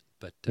prints.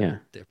 But Yeah.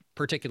 they're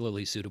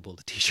particularly suitable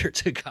to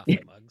T-shirts and coffee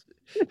mugs.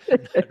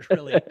 I'm not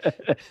really,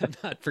 I'm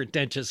not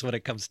pretentious when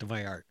it comes to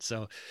my art.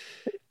 So,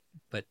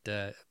 but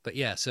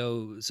yeah,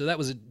 so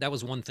that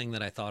was one thing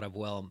that I thought of.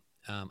 Well,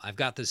 I've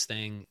got this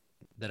thing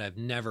that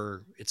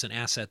it's an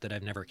asset that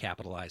I've never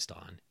capitalized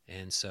on,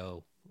 and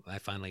so I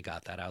finally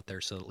got that out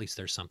there. So at least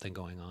there's something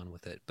going on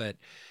with it.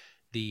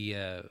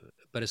 The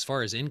but as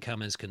far as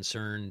income is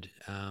concerned,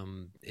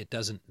 it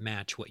doesn't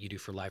match what you do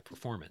for live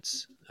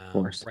performance. Of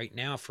course. Right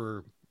now,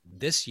 for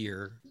this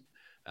year,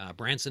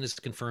 Branson has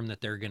confirmed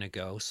that they're going to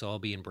go, so I'll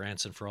be in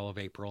Branson for all of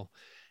April,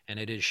 and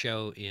I did a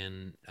show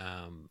in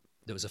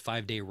there was a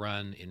 5-day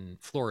run in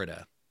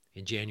Florida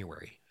in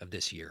January of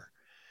this year.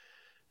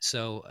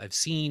 So I've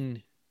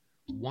seen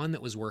one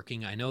that was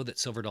working. I know that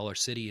Silver Dollar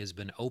City has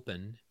been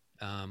open.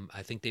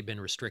 I think they've been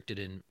restricted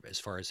in as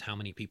far as how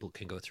many people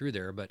can go through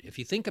there. But if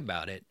you think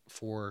about it,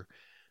 for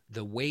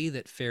the way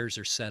that fairs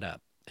are set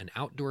up, an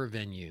outdoor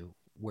venue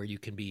where you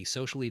can be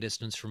socially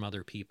distanced from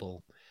other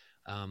people,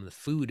 the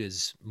food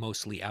is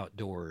mostly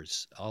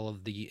outdoors. All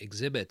of the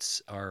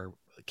exhibits are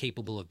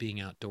capable of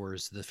being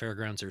outdoors. The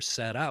fairgrounds are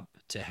set up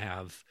to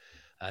have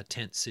a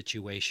tent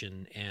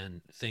situation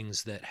and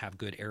things that have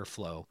good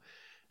airflow.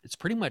 It's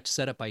pretty much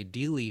set up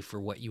ideally for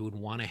what you would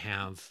want to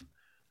have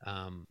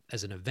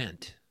as an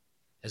event,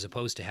 as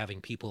opposed to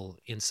having people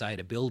inside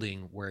a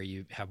building where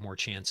you have more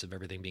chance of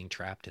everything being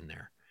trapped in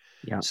there.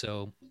 Yeah.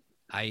 So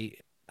I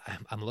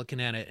I'm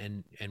looking at it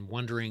and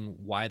wondering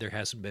why there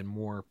hasn't been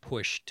more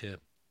push to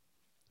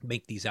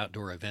make these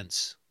outdoor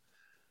events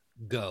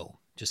go.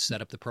 Just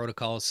set up the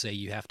protocols, say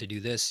you have to do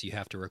this, you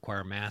have to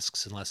require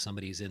masks unless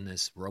somebody's in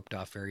this roped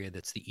off area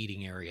that's the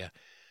eating area,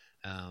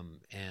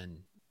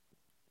 and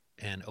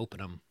open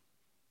them.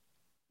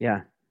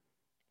 Yeah.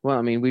 Well,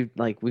 I mean,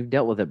 we've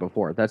dealt with it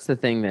before. That's the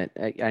thing that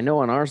I know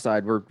on our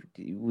side,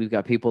 we've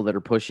got people that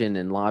are pushing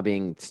and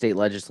lobbying state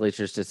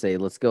legislatures to say,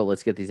 let's go,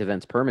 let's get these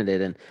events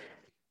permitted. And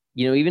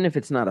even if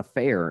it's not a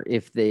fair,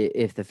 if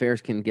the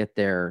fairs can get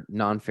their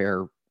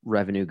non-fair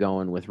revenue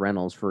going with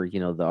rentals for the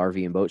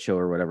RV and boat show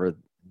or whatever,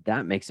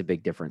 that makes a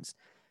big difference.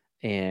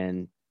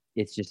 And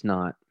it's just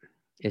not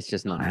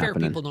Non-fair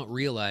happening. people don't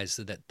realize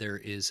that there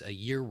is a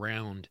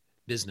year-round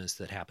business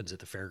that happens at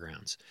the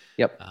fairgrounds.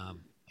 Yep.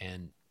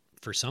 And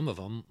for some of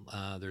them,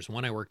 there's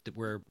one I worked at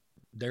where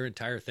their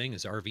entire thing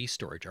is RV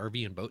storage,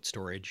 RV and boat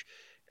storage.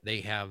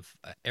 They have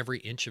every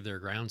inch of their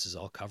grounds is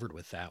all covered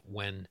with that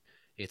when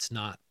it's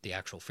not the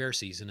actual fair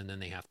season, and then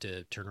they have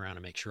to turn around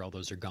and make sure all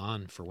those are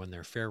gone for when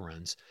their fair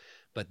runs.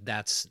 But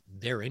that's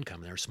their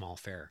income, their small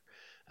fair.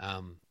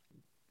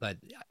 But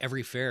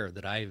every fair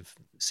that I've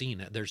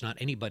seen, there's not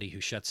anybody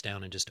who shuts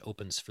down and just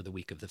opens for the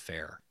week of the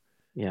fair.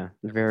 Yeah,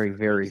 Every very, fair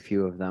very goes.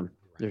 few of them.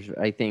 Right.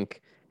 I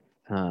think,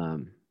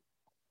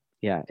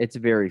 yeah, it's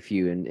very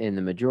few. And in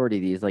the majority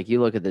of these, like you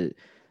look at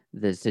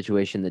the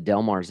situation that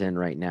Del Mar's in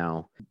right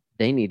now,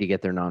 they need to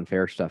get their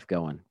non-fair stuff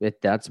going.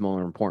 That's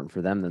more important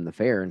for them than the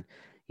fair. And,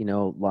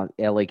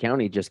 LA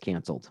County just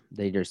canceled.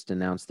 They just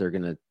announced they're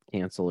going to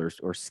cancel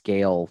or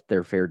scale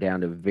their fair down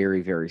to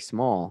very, very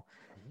small.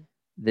 Mhm.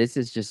 This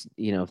is just,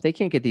 if they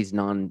can't get these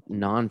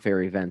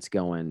non-fair events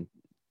going,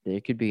 they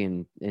could be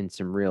in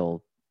some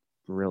real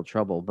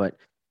trouble. But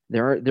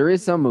there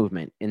is some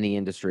movement in the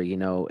industry.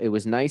 It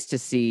was nice to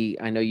see.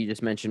 I know you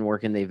just mentioned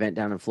working the event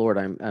down in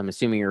Florida. I'm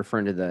assuming you're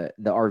referring to the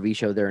RV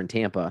show there in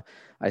Tampa.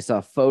 I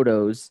saw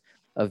photos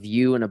of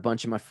you and a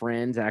bunch of my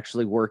friends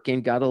actually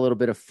working. Got a little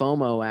bit of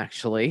FOMO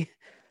actually.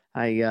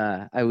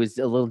 I was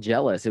a little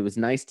jealous. It was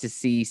nice to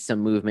see some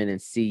movement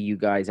and see you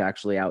guys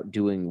actually out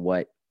doing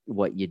what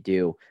you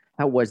do.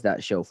 How was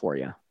that show for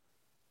you?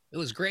 It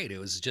was great. It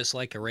was just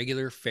like a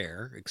regular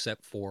fair,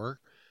 except for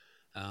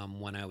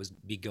when I was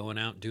be going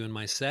out doing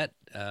my set.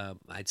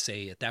 I'd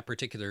say at that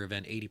particular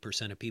event,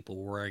 80% of people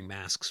were wearing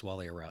masks while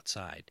they were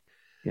outside.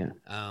 Yeah.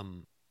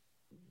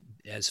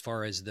 As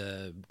far as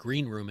the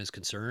green room is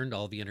concerned,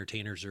 all the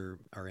entertainers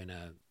are in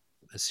a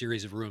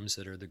series of rooms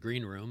that are the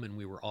green room, and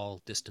we were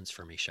all distanced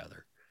from each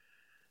other.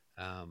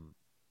 Um,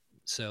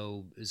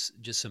 so it's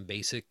just some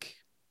basic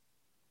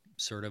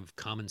sort of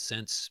common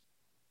sense,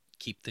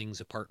 keep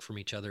things apart from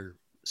each other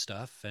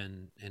stuff,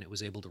 and it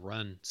was able to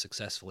run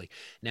successfully.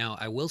 Now,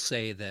 I will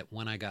say that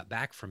when I got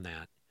back from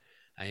that,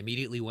 I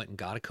immediately went and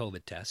got a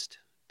COVID test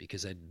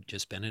because I'd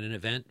just been at an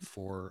event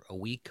for a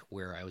week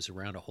where I was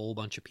around a whole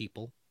bunch of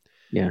people.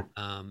 Yeah.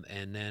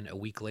 And then a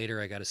week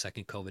later, I got a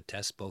second COVID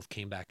test. Both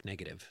came back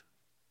negative.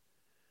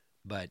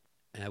 But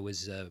I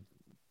was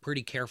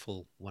pretty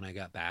careful when I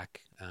got back.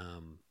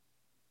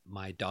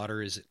 My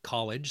daughter is at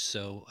college,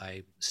 so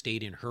I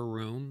stayed in her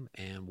room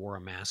and wore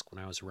a mask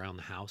when I was around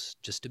the house,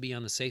 just to be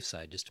on the safe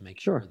side, just to make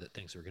sure Sure. that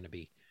things were going to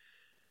be.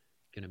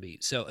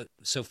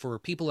 So for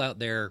people out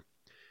there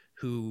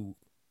who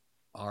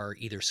are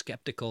either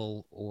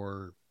skeptical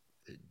or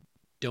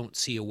don't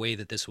see a way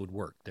that this would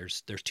work,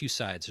 there's two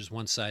sides. There's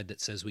one side that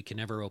says we can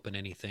never open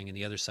anything, and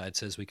the other side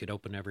says we could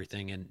open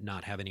everything and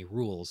not have any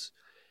rules.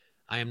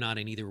 I am not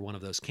in either one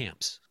of those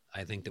camps.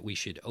 I think that we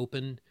should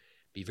open,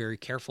 be very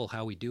careful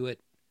how we do it,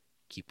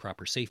 keep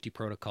proper safety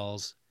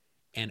protocols,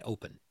 and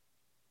open.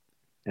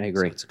 I So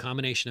agree. it's a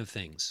combination of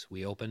things.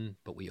 We open,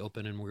 but we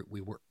open and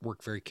we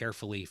work very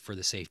carefully for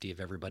the safety of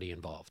everybody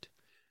involved.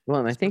 Well,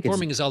 and I Because think it's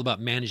performing is all about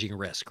managing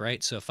risk,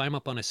 right? So if I'm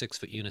up on a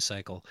 6-foot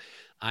unicycle,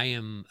 I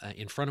am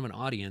in front of an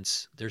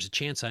audience, there's a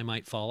chance I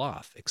might fall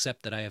off,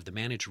 except that I have the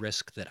managed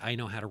risk that I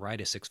know how to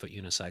ride a 6-foot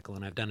unicycle,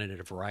 and I've done it at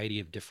a variety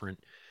of different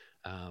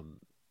um,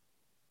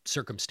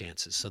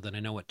 circumstances so that I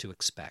know what to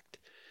expect.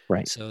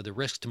 right. So the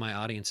risk to my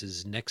audience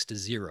is next to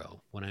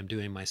zero when I'm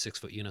doing my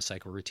 6-foot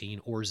unicycle routine,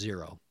 or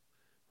zero,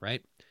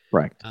 right?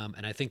 Correct.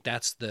 And I think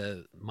that's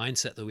the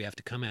mindset that we have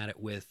to come at it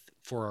with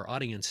for our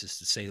audience, is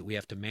to say that we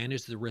have to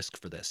manage the risk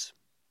for this.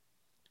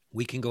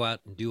 We can go out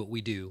and do what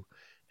we do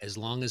as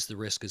long as the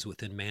risk is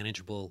within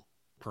manageable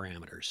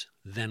parameters.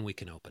 Then we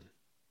can open.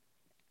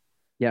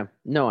 Yeah.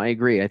 No, I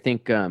agree. I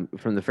think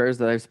from the fairs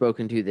that I've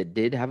spoken to that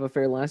did have a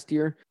fair last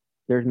year,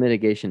 there's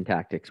mitigation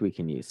tactics we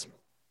can use.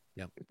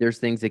 Yep. There's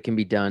things that can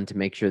be done to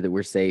make sure that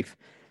we're safe.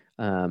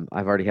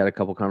 I've already had a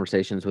couple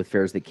conversations with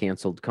fairs that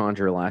canceled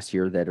Conjure last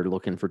year that are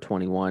looking for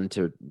 21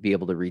 to be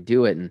able to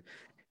redo it. And,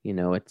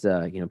 it's,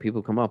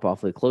 people come up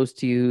awfully close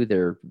to you.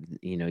 They're,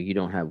 you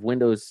don't have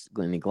windows,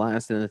 any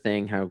glass in the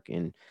thing. How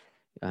can,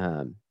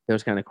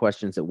 those kind of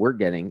questions that we're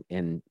getting.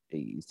 And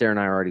Sarah and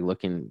I are already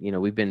looking,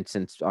 we've been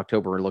since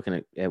October, we're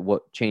looking at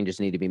what changes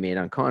need to be made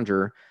on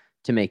Conjure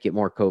to make it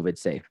more COVID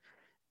safe.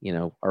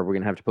 Are we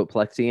going to have to put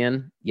plexi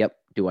in? Yep.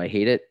 Do I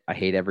hate it? I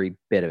hate every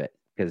bit of it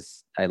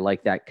because I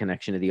like that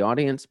connection to the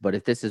audience. But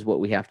if this is what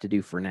we have to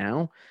do for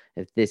now,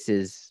 if this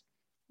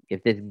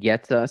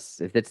gets us,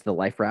 if it's the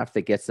life raft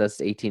that gets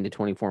us 18 to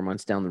 24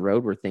 months down the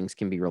road where things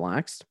can be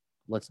relaxed,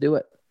 let's do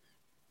it.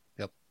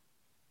 Yep.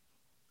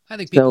 I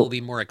think people So will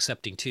be more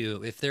accepting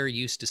too if they're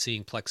used to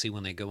seeing plexi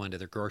when they go into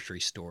their grocery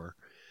store.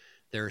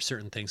 There are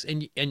certain things,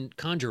 and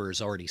Conjurer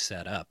is already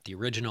set up. The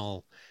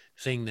original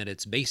thing that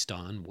it's based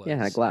on was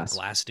yeah, a glass.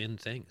 glassed-in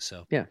thing.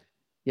 So Yeah.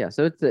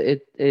 So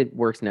it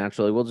works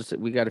naturally.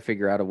 We got to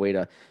figure out a way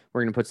to,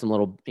 we're going to put some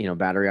little,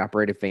 battery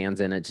operated fans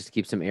in it, just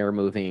keep some air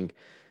moving.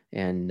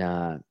 And,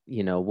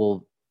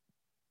 we'll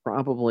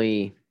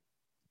probably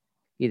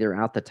either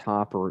out the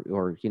top or,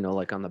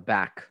 like on the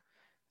back,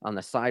 on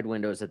the side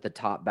windows at the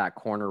top back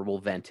corner, we'll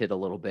vent it a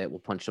little bit. We'll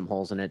punch some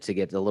holes in it to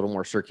get a little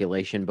more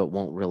circulation, but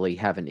won't really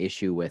have an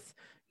issue with,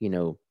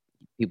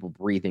 people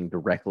breathing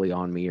directly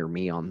on me or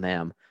me on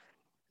them.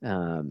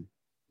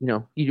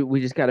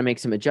 We just got to make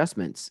some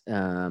adjustments.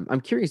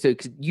 I'm curious, though,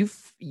 'cause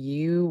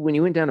you when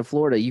you went down to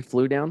Florida, you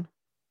flew down.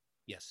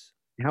 Yes.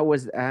 How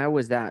was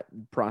that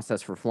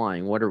process for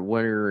flying? What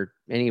are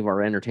any of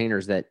our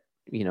entertainers that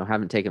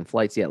haven't taken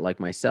flights yet, like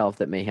myself,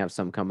 that may have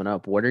some coming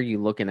up? What are you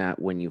looking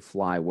at when you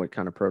fly? What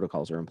kind of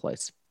protocols are in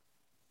place?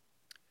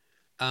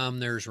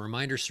 There's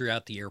reminders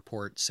throughout the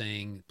airport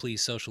saying,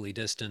 please socially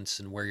distance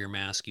and wear your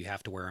mask. You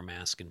have to wear a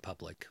mask in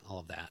public, all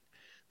of that.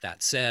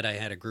 That said, I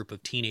had a group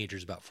of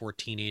teenagers, about 4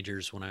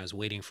 teenagers, when I was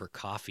waiting for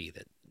coffee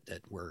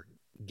that were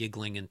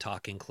giggling and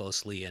talking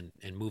closely and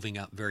moving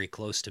up very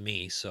close to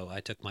me. So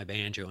I took my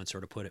banjo and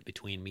sort of put it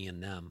between me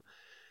and them.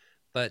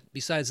 But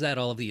besides that,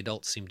 all of the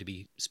adults seem to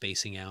be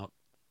spacing out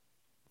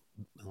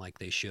like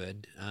they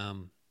should.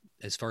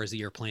 As far as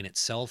the airplane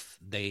itself,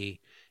 they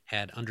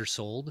had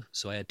undersold,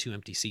 so I had 2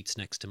 empty seats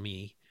next to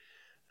me.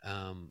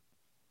 Um,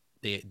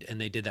 they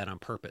did that on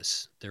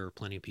purpose. There were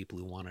plenty of people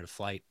who wanted a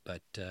flight,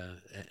 but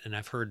and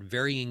I've heard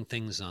varying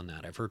things on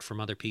that. I've heard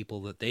from other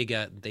people that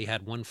they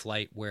had one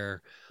flight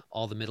where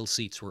all the middle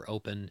seats were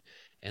open,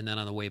 and then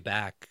on the way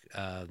back,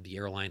 the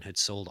airline had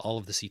sold all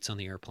of the seats on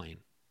the airplane.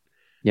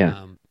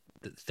 Yeah.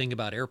 The thing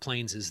about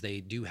airplanes is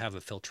they do have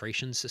a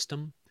filtration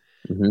system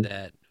Hmm.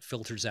 that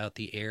filters out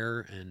the air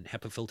and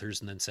HEPA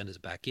filters and then sends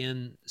it back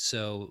in.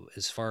 So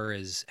as far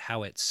as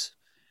how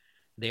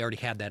they already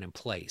had that in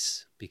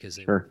place because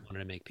they Sure. wanted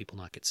to make people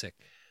not get sick.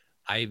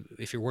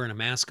 If you're wearing a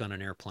mask on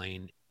an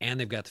airplane and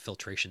they've got the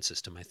filtration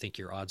system, I think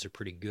your odds are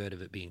pretty good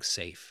of it being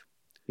safe.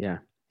 Yeah.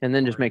 And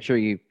then just make sure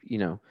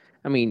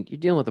I mean, you're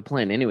dealing with a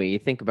plane anyway. You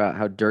think about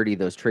how dirty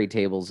those tray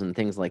tables and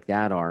things like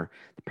that are.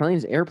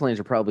 Airplanes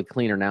are probably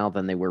cleaner now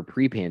than they were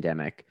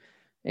pre-pandemic.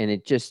 And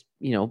it just,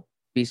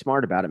 be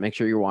smart about it. Make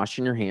sure you're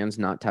washing your hands,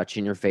 not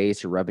touching your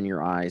face or rubbing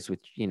your eyes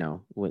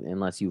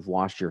unless you've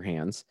washed your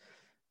hands.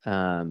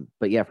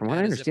 But yeah, from I what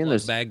I had a understand, Ziploc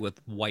there's bag with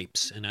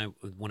wipes, and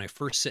when I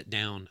first sit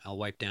down, I'll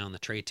wipe down the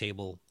tray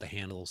table, the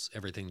handles,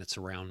 everything that's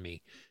around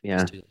me, yeah,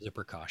 just as a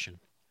precaution.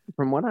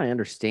 from what I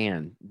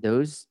understand,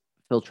 those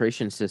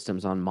filtration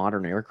systems on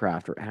modern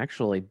aircraft are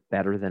actually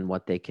better than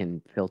what they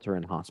can filter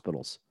in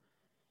hospitals.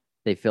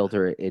 They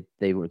filter it.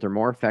 They're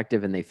more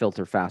effective and they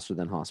filter faster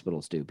than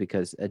hospitals do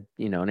because an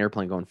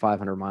airplane going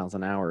 500 miles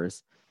an hour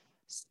is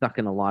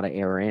sucking a lot of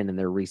air in, and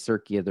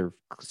they're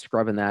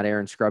scrubbing that air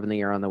and scrubbing the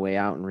air on the way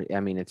out. And I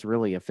mean, it's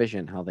really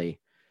efficient how they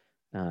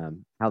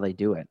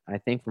do it. I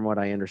think from what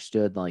I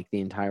understood, like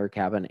the entire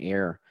cabin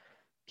air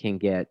can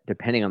get,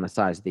 depending on the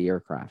size of the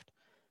aircraft,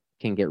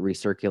 can get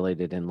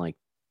recirculated in like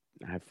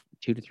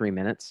 2 to 3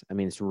 minutes. I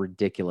mean, it's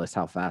ridiculous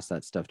how fast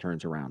that stuff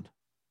turns around.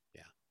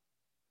 Yeah.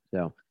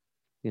 So,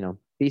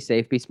 be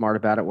safe, be smart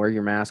about it, wear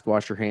your mask,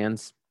 wash your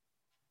hands.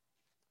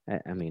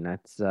 I mean,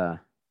 that's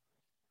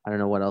I don't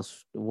know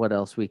what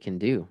else we can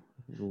do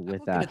I'm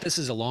with looking at that. this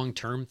as a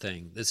long-term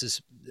thing.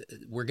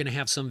 We're going to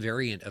have some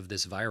variant of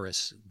this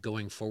virus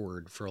going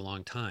forward for a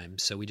long time.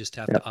 So we just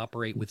have to Yep.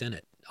 operate within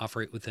it,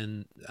 operate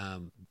within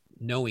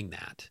knowing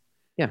that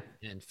Yeah.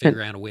 and And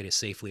figure out a way to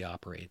safely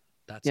operate.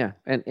 That's yeah,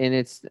 all. and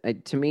it's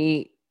to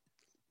me,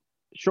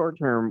 short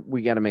term,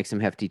 we got to make some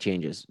hefty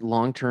changes.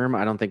 Long term,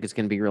 I don't think it's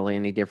going to be really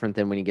any different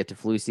than when you get to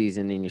flu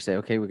season and you say,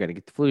 okay, we got to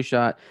get the flu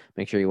shot.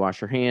 Make sure you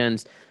wash your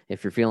hands.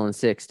 If you're feeling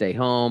sick, stay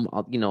home.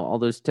 All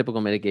those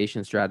typical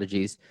mitigation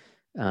strategies.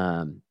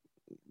 Um,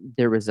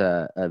 there was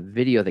a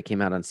video that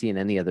came out on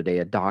CNN the other day.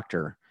 A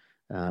doctor,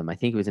 I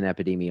think he was an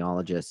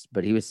epidemiologist,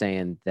 but he was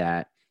saying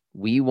that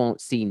we won't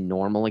see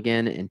normal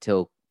again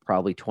until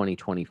probably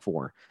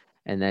 2024.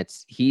 And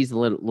he's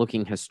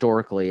looking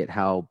historically at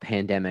how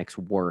pandemics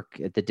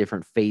work, at the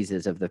different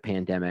phases of the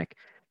pandemic.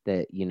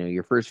 That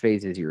your first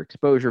phase is your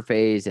exposure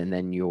phase, and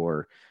then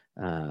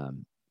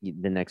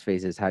the next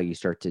phase is how you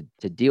start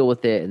to deal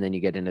with it, and then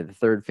you get into the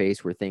third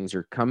phase where things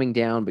are coming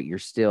down, but you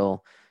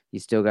still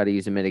got to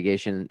use a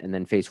mitigation. And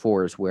then phase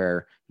 4 is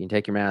where you can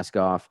take your mask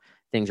off,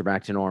 things are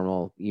back to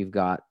normal. You've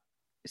got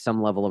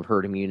some level of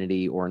herd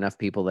immunity or enough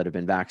people that have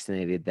been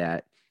vaccinated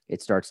that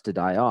it starts to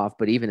die off.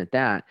 But even at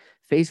that,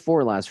 phase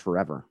 4 lasts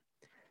forever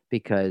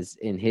because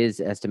in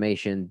his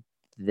estimation,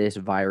 this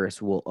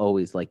virus will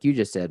always, like you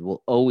just said,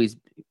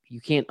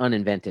 you can't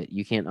uninvent it.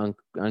 You can't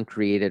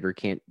uncreate it or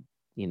can't,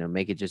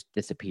 make it just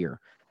disappear.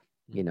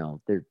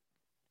 There,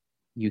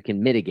 you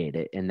can mitigate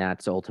it. And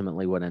that's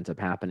ultimately what ends up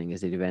happening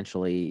is it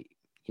eventually,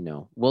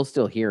 we'll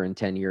still hear in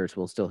 10 years,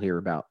 we'll still hear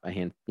about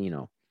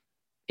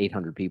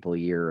 800 people a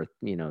year,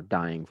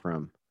 dying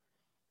from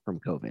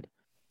COVID.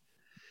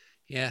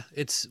 Yeah,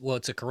 it's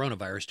a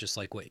coronavirus, just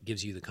like what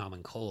gives you the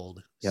common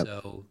cold. Yep.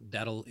 So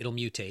it'll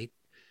mutate.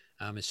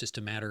 It's just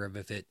a matter of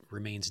if it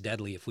remains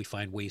deadly. If we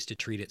find ways to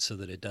treat it so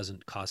that it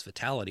doesn't cause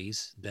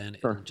fatalities, then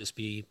Sure. it'll just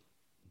be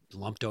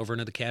lumped over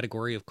into the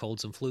category of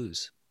colds and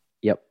flus.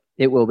 Yep,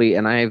 it will be.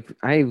 And I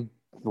have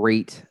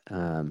great,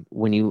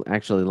 when you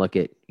actually look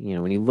at,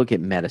 when you look at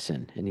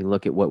medicine and you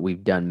look at what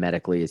we've done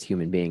medically as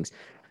human beings,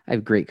 I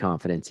have great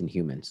confidence in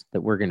humans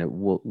that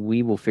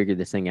we will figure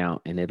this thing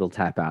out and it'll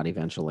tap out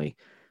eventually.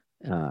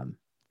 The,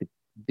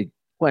 the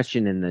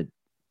question and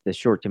the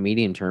short to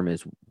medium term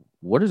is,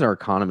 what does our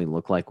economy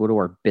look like? What do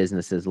our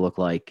businesses look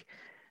like?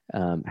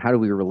 How do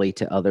we relate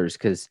to others?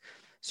 Because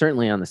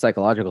certainly on the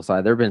psychological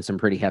side, there have been some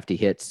pretty hefty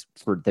hits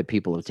that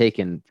people have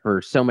taken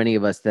for so many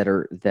of us that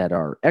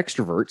are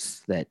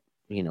extroverts, that,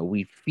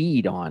 we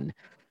feed on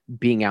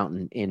being out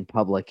in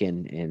public,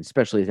 and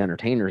especially as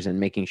entertainers, and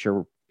making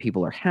sure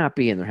people are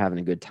happy and they're having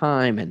a good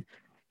time and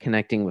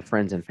connecting with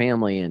friends and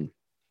family. And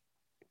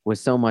with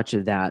so much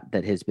of that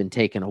has been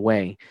taken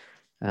away,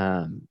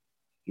 um,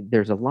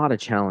 there's a lot of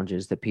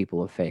challenges that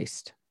people have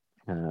faced.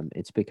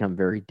 It's become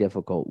very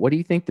difficult. What do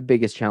you think the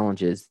biggest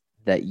challenge is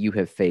that you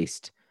have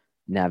faced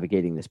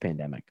navigating this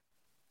pandemic?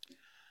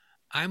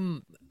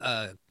 I'm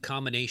a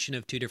combination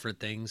of two different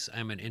things.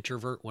 I'm an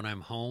introvert when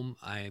I'm home.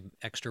 I'm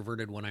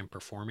extroverted when I'm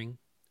performing.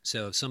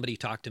 So if somebody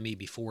talked to me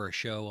before a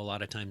show, a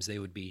lot of times they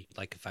would be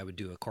like, if I would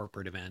do a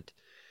corporate event,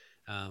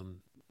 um,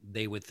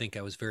 they would think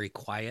I was very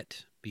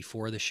quiet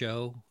before the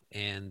show,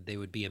 and they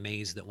would be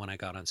amazed that when I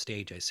got on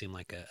stage, I seemed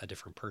like a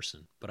different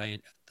person. But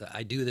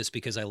I do this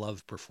because I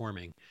love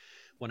performing.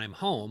 When I'm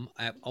home,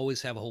 I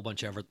always have a whole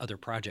bunch of other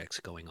projects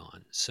going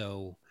on.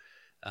 So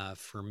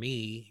for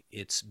me,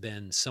 it's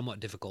been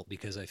somewhat difficult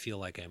because I feel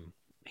like I'm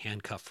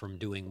handcuffed from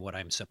doing what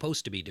I'm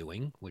supposed to be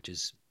doing, which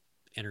is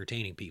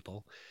entertaining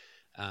people.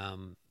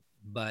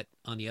 But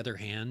on the other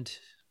hand,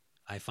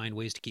 I find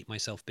ways to keep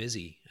myself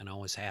busy and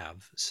always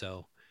have.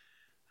 So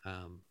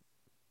um,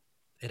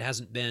 it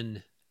hasn't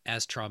been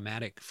as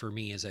traumatic for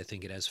me as I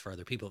think it has for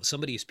other people. If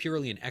somebody is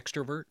purely an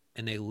extrovert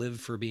and they live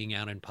for being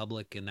out in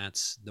public and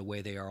that's the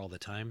way they are all the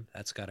time,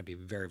 that's got to be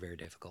very, very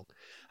difficult.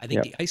 I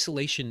think Yep. the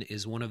isolation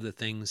is one of the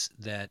things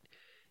that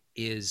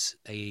is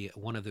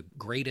one of the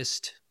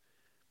greatest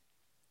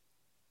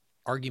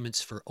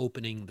arguments for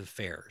opening the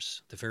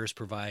fairs. The fairs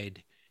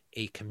provide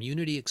a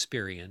community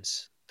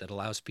experience that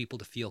allows people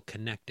to feel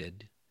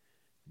connected,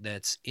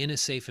 that's in a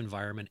safe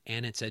environment,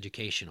 and it's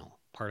educational.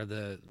 Part of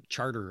the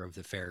charter of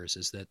the fairs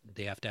is that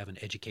they have to have an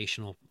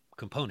educational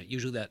component.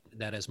 Usually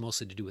that has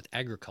mostly to do with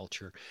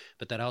agriculture,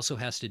 but that also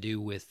has to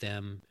do with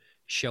them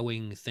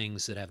showing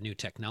things that have new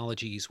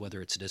technologies, whether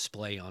it's a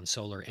display on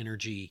solar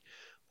energy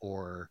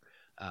or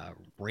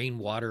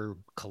rainwater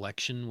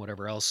collection,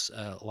 whatever else.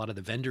 A lot of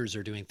the vendors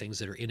are doing things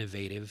that are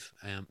innovative,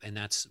 and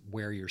that's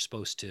where you're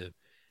supposed to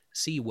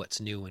see what's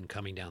new and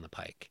coming down the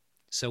pike.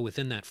 So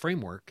within that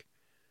framework,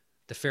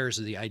 the fairs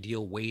are the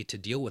ideal way to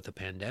deal with the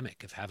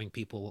pandemic, of having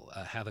people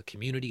have a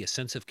community, a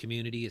sense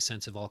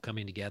of all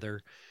coming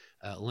together,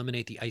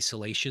 eliminate the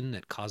isolation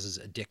that causes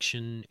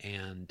addiction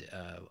and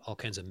all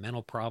kinds of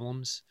mental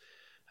problems.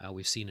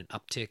 We've seen an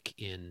uptick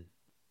in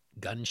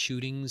gun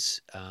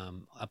shootings,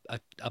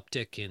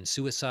 uptick in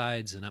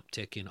suicides, an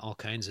uptick in all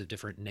kinds of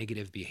different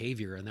negative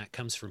behavior, and that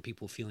comes from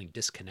people feeling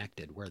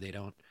disconnected, where they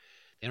don't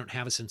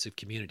have a sense of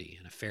community.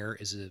 And a fair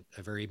is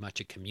a very much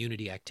a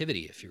community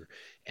activity. If you're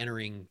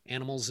entering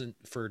animals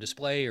for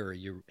display, or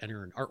you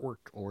enter an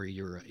artwork, or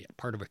you're a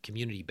part of a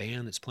community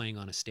band that's playing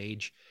on a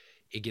stage,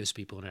 it gives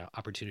people an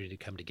opportunity to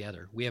come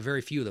together. We have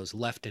very few of those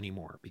left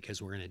anymore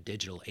because we're in a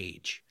digital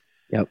age.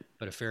 Yep.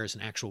 But a fair is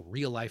an actual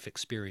real life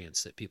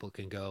experience that people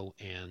can go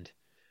and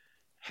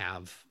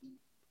have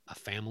a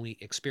family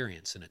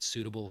experience, and it's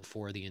suitable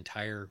for the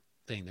entire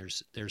thing.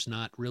 There's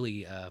not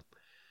really a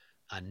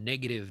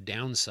negative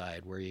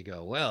downside where you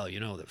go, well,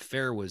 the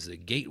fair was the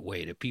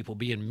gateway to people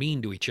being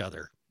mean to each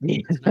other.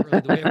 It's not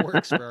really the way it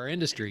works for our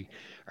industry.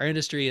 Our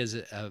industry is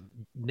a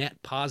net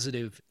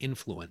positive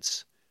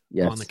influence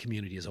on the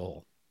community as a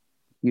whole.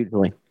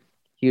 Hugely.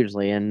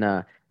 And,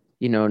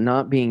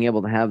 not being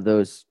able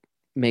to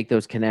make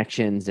those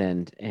connections,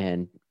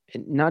 and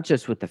not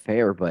just with the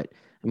fair, but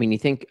I mean,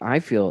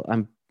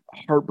 I'm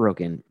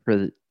heartbroken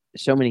for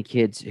so many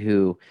kids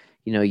who,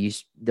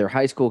 they're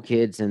high school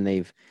kids, and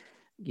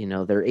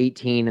they're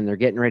 18 and they're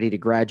getting ready to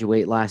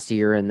graduate last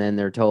year, and then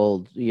they're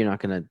told, we're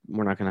not going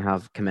to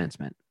have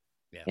commencement.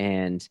 Yeah.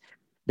 And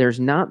there's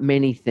not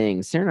many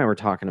things. Sarah and I were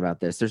talking about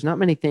this. There's not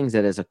many things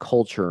that as a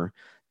culture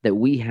that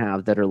we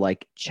have that are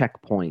like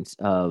checkpoints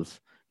of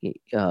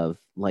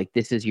like,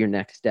 this is your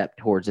next step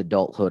towards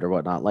adulthood or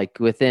whatnot. Like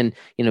within,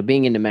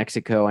 being into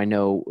Mexico, I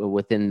know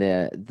within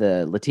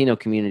the Latino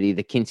community,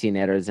 the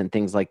quinceañeras and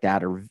things like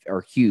that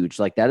are huge.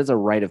 Like that is a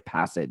rite of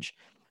passage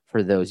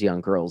for those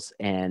young girls.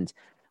 And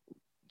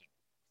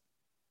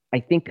I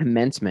think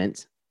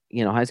commencement,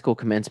 high school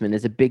commencement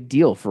is a big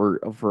deal for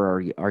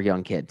our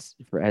young kids,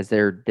 as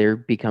they're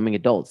becoming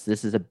adults.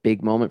 This is a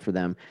big moment for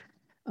them.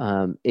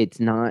 It's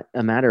not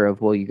a matter of,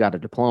 well, you got a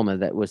diploma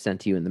that was sent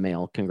to you in the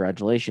mail.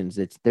 Congratulations.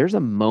 There's a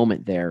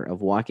moment there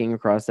of walking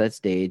across that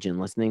stage and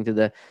listening to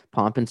the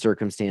pomp and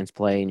circumstance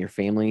play, and your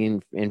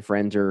family and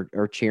friends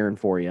are cheering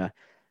for you.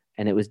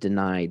 And it was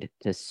denied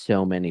to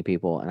so many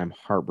people, and I'm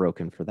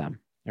heartbroken for them.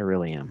 I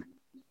really am.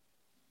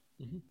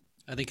 Mm-hmm.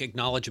 I think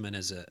acknowledgement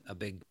is a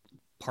big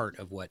part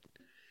of what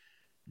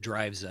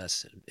drives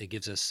us. It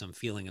gives us some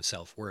feeling of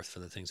self-worth for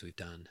the things we've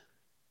done.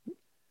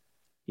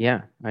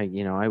 Yeah,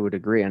 I would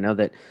agree. I know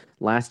that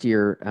last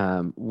year,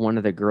 one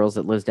of the girls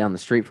that lives down the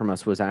street from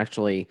us was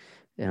actually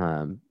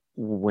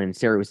when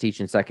Sarah was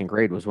teaching second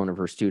grade, was one of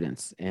her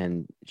students,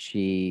 and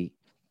she,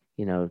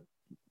 you know,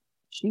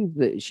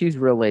 she's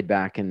real laid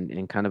back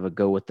and kind of a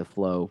go with the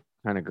flow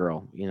kind of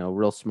girl,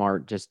 real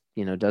smart, just,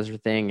 does her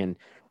thing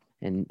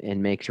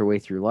and makes her way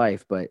through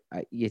life. But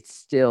it's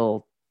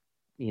still,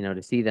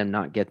 to see them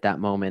not get that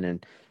moment,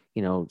 and,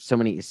 so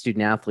many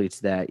student athletes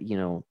that,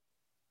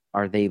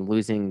 are they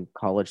losing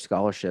college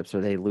scholarships?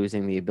 Are they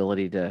losing the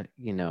ability to,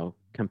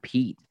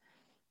 compete?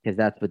 Because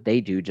that's what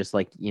they do. Just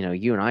like,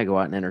 you and I go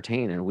out and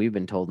entertain, and we've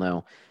been told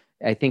no.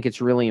 I think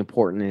it's really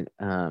important.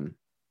 I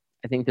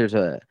think there's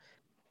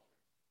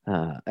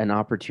an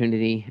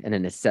opportunity and a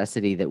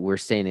necessity that we're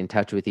staying in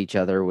touch with each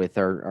other, with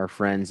our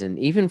friends, and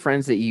even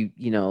friends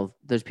that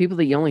there's people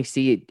that you only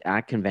see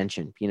at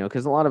convention,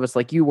 because a lot of us,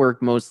 like you,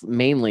 work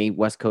mainly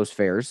West Coast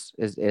fairs,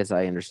 as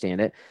I understand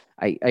it.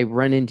 I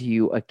run into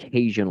you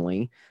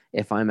occasionally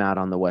if I'm out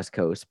on the West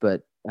Coast,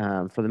 but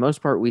for the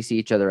most part, we see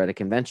each other at a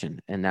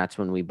convention, and that's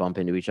when we bump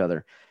into each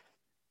other.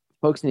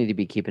 Folks need to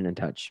be keeping in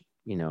touch.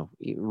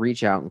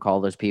 Reach out and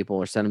call those people,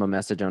 or send them a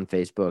message on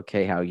Facebook.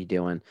 Hey, how you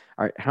doing?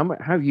 How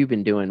have you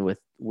been doing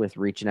with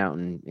reaching out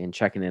and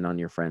checking in on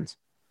your friends?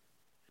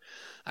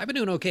 I've been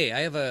doing okay. I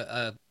have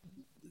a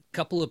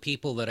couple of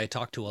people that I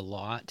talk to a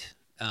lot.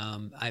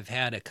 I've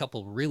had a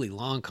couple really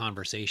long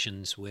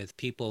conversations with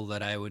people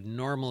that I would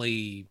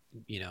normally,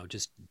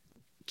 just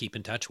keep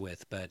in touch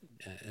with, but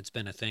it's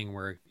been a thing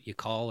where you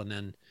call and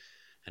then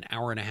an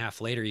hour and a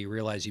half later, you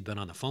realize you've been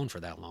on the phone for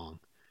that long.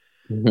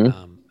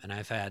 Mm-hmm. And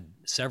I've had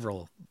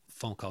several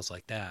phone calls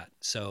like that.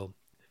 So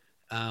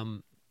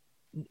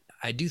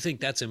I do think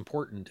that's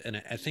important.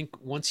 And I think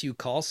once you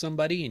call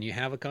somebody and you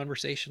have a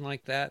conversation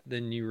like that,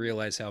 then you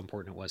realize how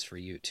important it was for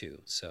you too.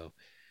 So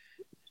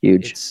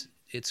Huge.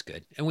 it's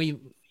good. And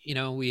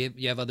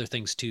you have other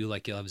things too,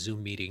 like you'll have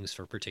Zoom meetings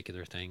for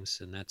particular things,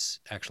 and that's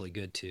actually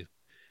good to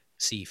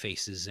see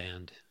faces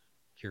and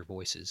hear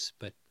voices.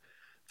 But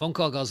phone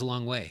call goes a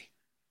long way.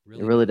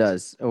 It really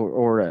does.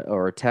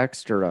 Or a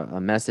text or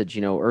a message.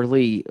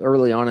 Early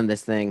on in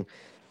this thing,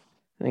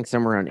 I think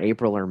somewhere around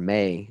April or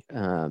May,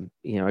 I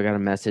got a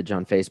message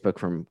on Facebook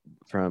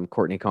from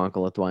Courtney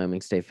Conkle at the Wyoming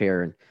State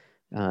Fair,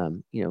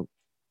 and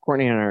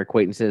Courtney and I are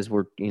acquaintances.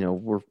 We're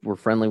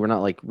friendly. We're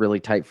not like really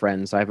tight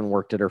friends. I haven't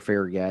worked at her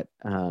fair yet,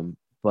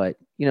 but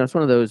it's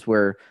one of those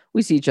where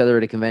we see each other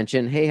at a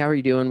convention. Hey, how are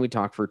you doing? We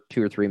talk for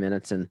 2 or 3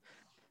 minutes, and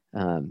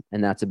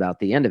that's about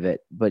the end of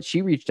it. But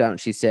she reached out and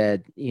she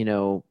said,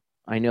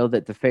 I know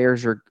that the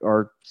fairs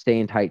are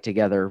staying tight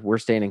together. We're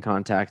staying in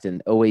contact,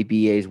 and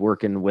OABA is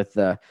working with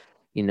the,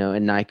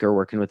 and Nike are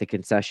working with the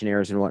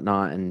concessionaires and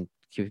whatnot. And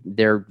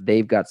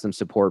they've got some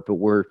support, but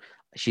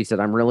she said,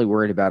 I'm really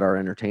worried about our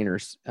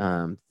entertainers,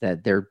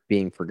 that they're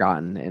being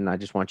forgotten. And I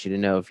just want you to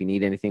know, if you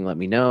need anything, let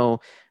me know.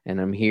 And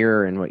I'm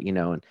here, and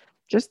and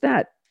just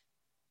that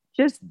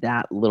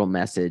little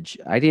message,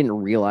 I didn't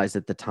realize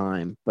at the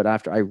time, but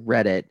after I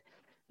read it,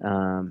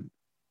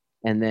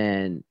 and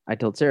then I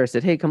told Sarah, I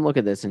said, hey, come look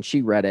at this. And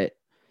she read it,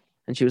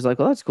 and she was like,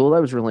 well, that's cool. That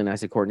was really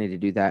nice of Courtney to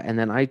do that. And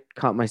then I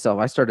caught myself.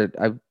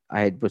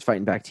 I was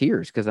fighting back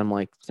tears, because I'm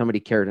like, somebody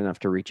cared enough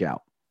to reach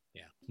out.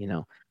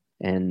 Yeah.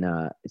 And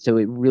so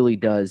it really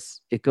does.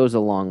 It goes a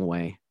long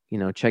way.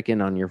 Check in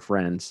on your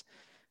friends.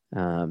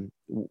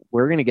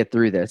 We're going to get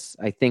through this.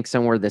 I think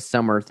somewhere this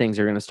summer, things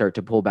are going to start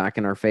to pull back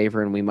in our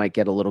favor, and we might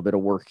get a little bit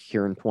of work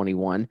here in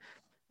 21.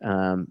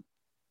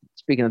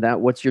 Speaking of that,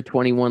 what's your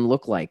 21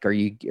 look like? Are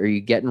you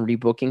getting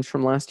rebookings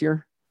from last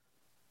year?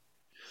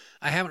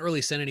 I haven't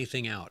really sent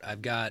anything out.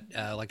 I've got,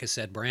 like I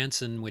said,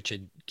 Branson, which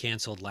had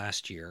canceled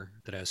last year,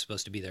 that I was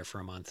supposed to be there for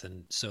a month.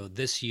 And so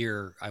this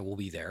year I will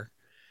be there.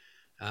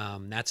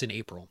 That's in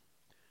April.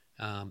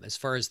 As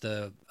far as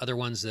the other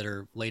ones that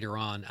are later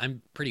on,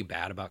 I'm pretty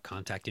bad about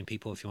contacting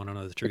people, if you want to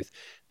know the truth.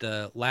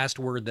 The last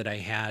word that I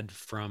had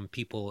from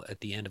people at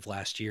the end of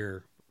last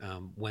year,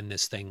 when they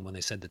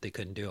said that they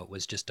couldn't do it,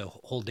 was just a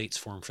hold dates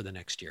form for the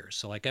next year.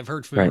 So like I've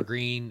heard from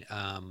Evergreen,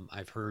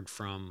 I've heard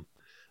from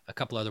a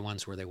couple other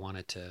ones where they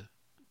wanted to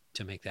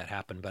make that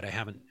happen, but I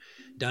haven't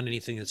done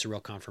anything that's a real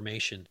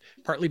confirmation,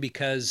 partly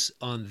because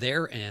on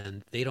their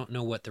end, they don't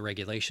know what the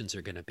regulations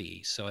are going to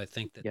be. So I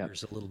think that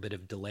there's a little bit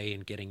of delay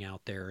in getting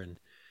out there and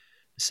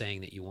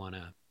saying that you want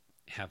to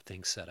have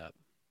things set up.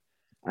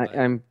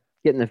 I'm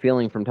getting the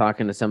feeling from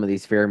talking to some of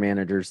these fair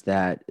managers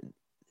that,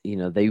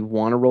 they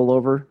want to roll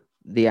over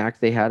the act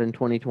they had in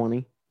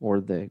 2020,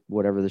 or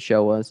whatever the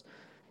show was.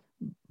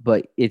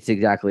 But it's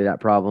exactly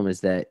that problem, is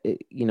that,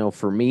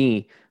 for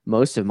me,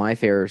 most of my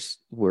fairs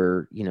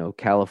were,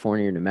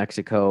 California, New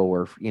Mexico,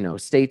 or,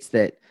 states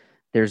that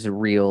there's a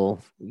real,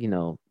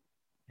 kind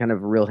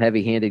of a real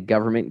heavy handed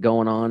government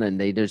going on, and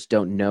they just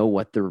don't know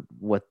what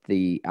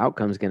the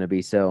outcome is going to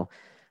be. So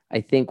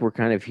I think we're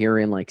kind of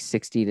hearing like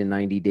 60 to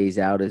 90 days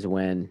out is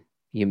when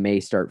you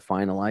may start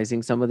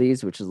finalizing some of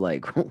these, which is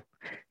like,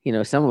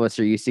 some of us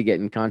are used to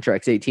getting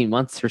contracts 18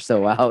 months or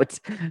so out,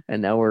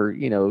 and now we're,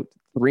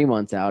 3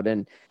 months out.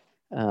 And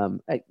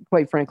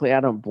quite frankly, I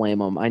don't blame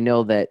them. I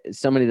know that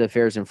so many of the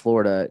fairs in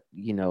Florida,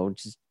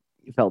 just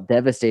felt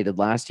devastated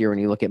last year when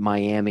you look at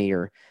Miami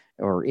or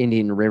or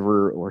Indian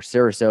River or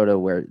Sarasota,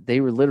 where they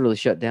were literally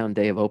shut down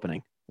day of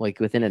opening, like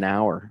within an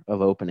hour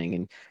of opening.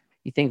 And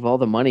you think of all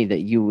the money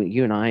that you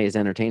and I as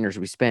entertainers,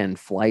 we spend,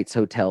 flights,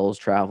 hotels,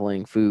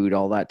 traveling, food,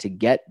 all that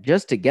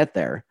just to get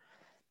there.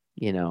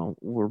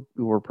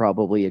 We're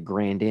probably a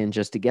grand in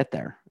just to get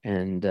there.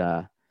 And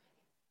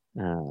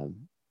um,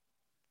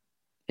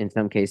 in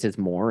some cases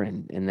more,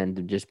 and then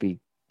to just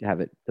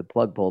have it the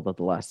plug pulled at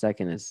the last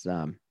second is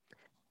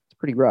it's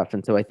pretty rough.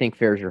 And so I think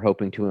fairs are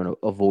hoping to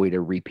avoid a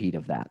repeat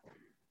of that.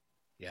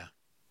 Yeah.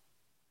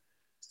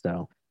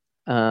 So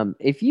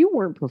if you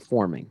weren't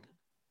performing,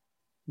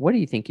 what do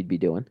you think you'd be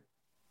doing?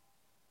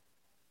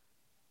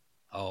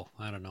 Oh,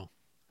 I don't know.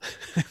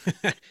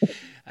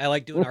 I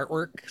like doing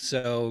artwork.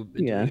 So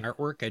Yeah. doing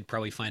artwork, I'd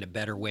probably find a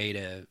better way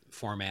to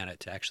format it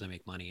to actually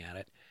make money at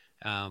it.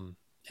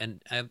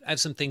 And I have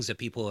some things that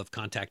people have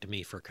contacted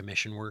me for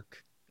commission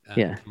work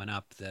Yeah. coming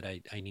up that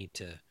I need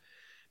to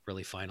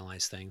really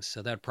finalize things.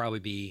 So that'd probably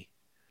be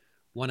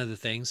one of the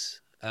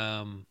things.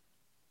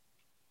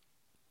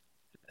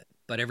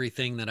 But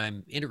everything that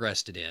I'm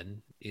interested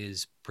in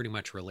is pretty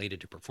much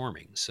related to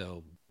performing.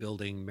 So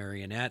building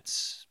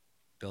marionettes,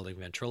 building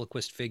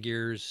ventriloquist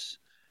figures,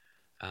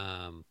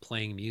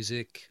 playing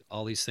music,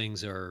 all these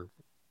things are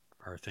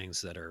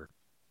things that are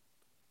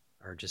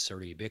just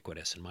sort of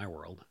ubiquitous in my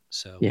world.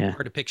 So Yeah.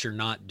 hard to picture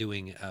not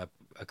doing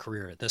a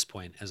career at this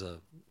point as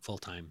a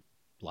full-time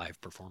live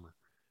performer.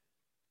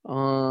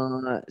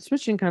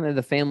 Switching kind of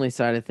the family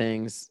side of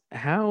things,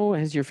 how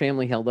has your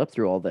family held up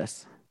through all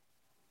this?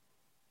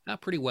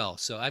 Pretty well.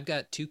 So I've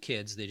got 2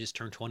 kids. They just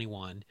turned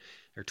 21.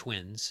 They're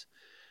twins.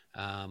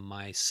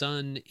 My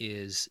son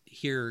is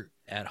here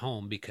at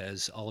home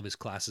because all of his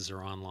classes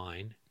are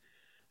online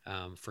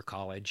for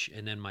college.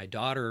 And then my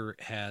daughter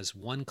has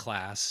one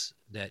class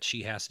that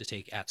she has to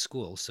take at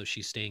school. So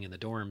she's staying in the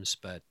dorms,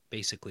 but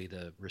basically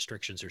the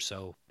restrictions are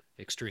so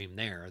extreme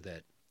there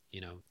that,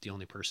 the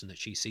only person that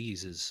she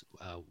sees is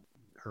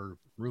her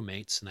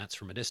roommates, and that's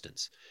from a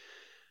distance.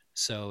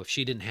 So if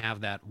she didn't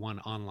have that one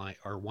online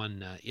or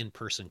one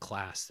in-person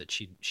class, that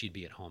she'd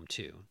be at home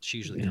too. She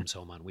usually comes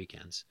home on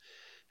weekends.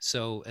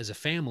 So as a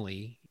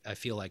family, I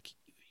feel like,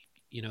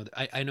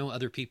 I know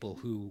other people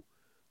who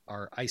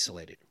are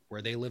isolated,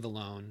 where they live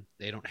alone.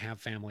 They don't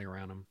have family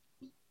around them.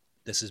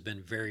 This has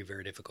been very,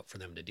 very difficult for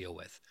them to deal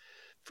with.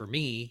 For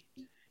me,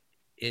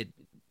 it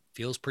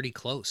feels pretty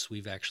close.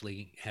 We've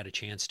actually had a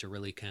chance to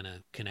really kind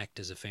of connect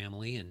as a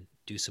family and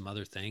do some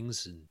other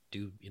things and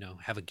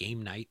have a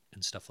game night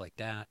and stuff like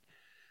that.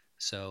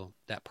 So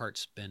that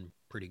part's been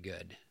pretty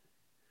good.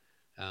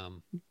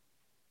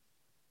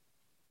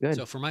 Good.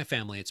 So for my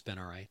family, it's been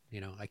all right.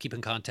 I keep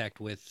in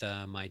contact with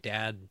my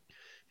dad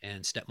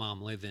and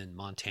stepmom live in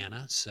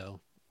Montana.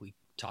 So we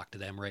talk to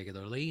them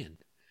regularly and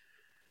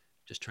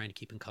just trying to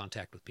keep in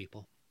contact with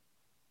people.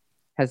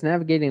 Has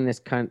navigating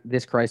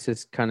this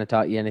crisis kind of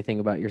taught you anything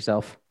about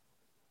yourself?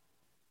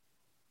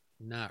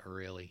 Not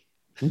really.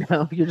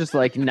 No, you're just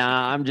like,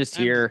 nah, I'm just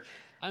here.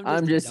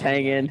 I'm just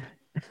hanging. Guy.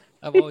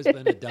 I've always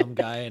been a dumb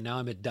guy, and now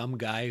I'm a dumb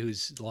guy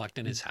who's locked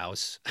in his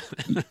house.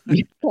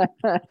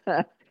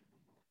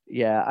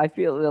 Yeah, I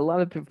feel a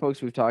lot of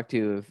folks we've talked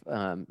to,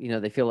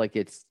 they feel like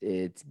it's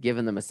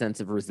given them a sense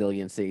of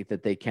resiliency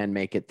that they can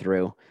make it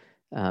through.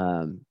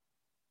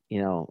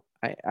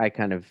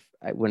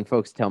 When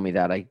folks tell me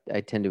that, I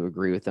tend to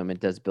agree with them.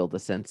 It does build a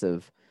sense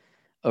of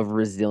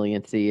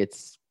resiliency.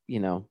 It's,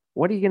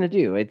 what are you going to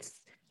do?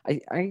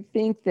 I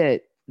think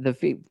that the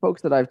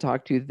folks that I've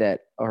talked to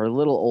that are a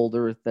little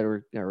older, that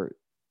are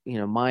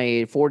my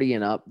age, 40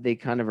 and up, they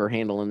kind of are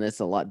handling this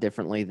a lot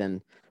differently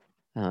than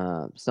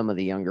some of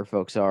the younger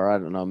folks are. I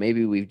don't know.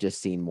 Maybe we've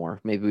just seen more.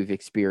 Maybe we've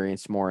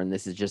experienced more, and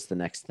this is just the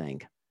next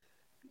thing.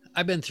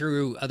 I've been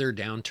through other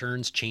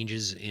downturns,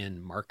 changes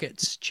in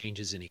markets,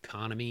 changes in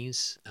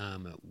economies.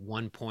 At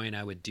one point,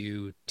 I would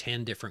do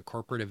 10 different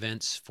corporate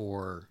events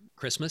for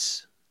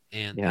Christmas,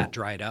 and that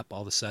dried up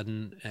all of a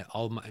sudden.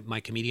 All my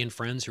comedian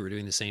friends who were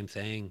doing the same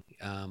thing,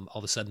 all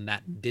of a sudden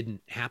that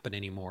didn't happen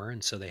anymore.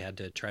 And so they had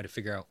to try to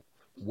figure out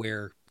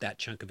where that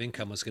chunk of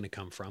income was going to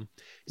come from.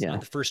 It's not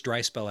the first dry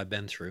spell I've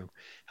been through.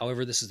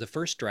 However, this is the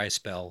first dry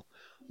spell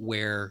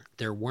where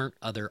there weren't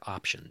other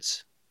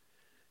options.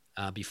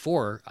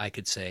 Before I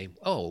could say,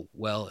 oh,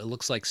 well, it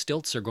looks like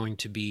stilts are going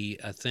to be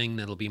a thing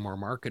that'll be more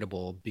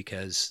marketable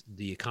because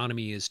the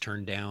economy is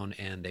turned down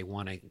and they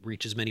want to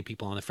reach as many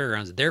people on the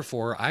fairgrounds.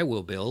 Therefore, I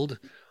will build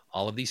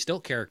all of these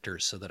stilt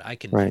characters so that I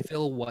can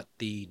fill what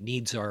the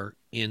needs are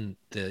in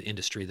the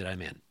industry that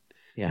I'm in.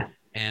 Yeah.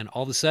 And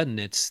all of a sudden,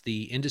 it's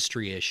the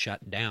industry is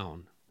shut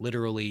down,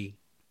 literally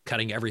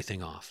cutting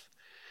everything off.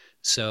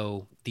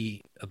 So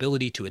the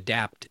ability to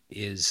adapt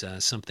is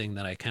something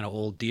that I kind of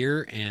hold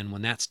dear. And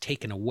when that's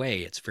taken away,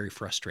 it's very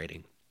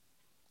frustrating.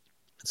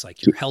 It's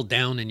like you're held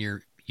down and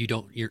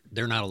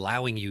they're not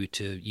allowing you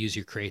to use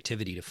your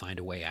creativity to find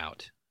a way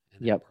out.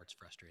 And that part's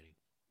frustrating.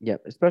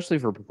 Yep. Especially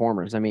for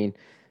performers. I mean,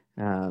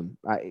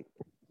 I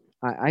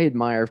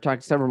admire, I've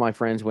talked to several of my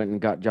friends went and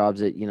got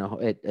jobs at,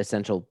 at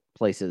essential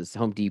places,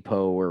 Home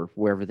Depot or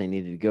wherever they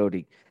needed to go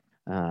to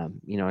I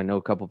know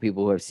a couple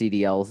people who have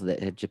CDLs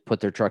that had just put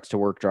their trucks to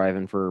work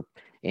driving for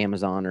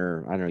Amazon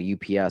or I don't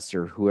know, UPS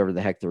or whoever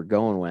the heck they're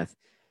going with,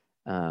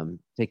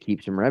 to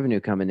keep some revenue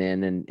coming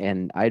in.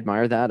 And I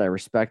admire that. I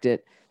respect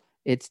it.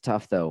 It's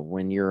tough though,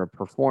 when you're a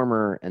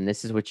performer and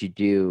this is what you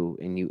do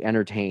and you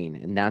entertain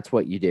and that's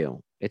what you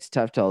do. It's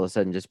tough to all of a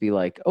sudden just be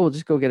like, oh,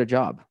 just go get a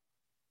job.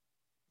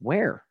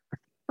 Where?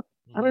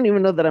 I don't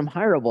even know that I'm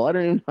hireable. I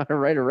don't even know how to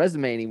write a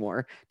resume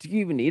anymore. Do you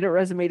even need a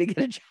resume to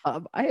get a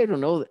job? I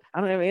don't know. I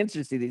don't have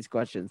answers to these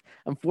questions.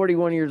 I'm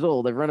 41 years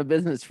old. I've run a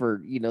business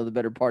for, the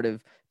better part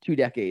of 2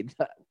 decades.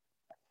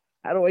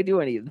 How do I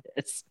do any of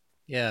this?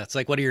 Yeah. It's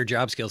like, what are your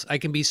job skills? I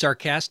can be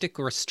sarcastic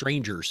or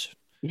strangers.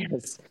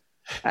 Yes.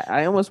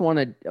 I almost want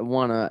to,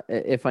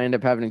 if I end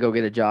up having to go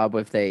get a job,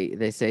 if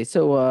they say,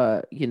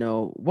 so,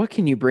 what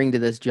can you bring to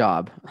this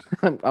job?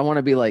 I want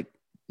to be like,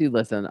 dude,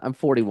 listen, I'm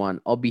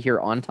 41. I'll be here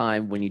on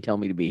time when you tell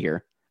me to be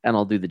here and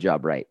I'll do the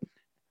job right.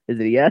 Is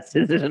it a yes?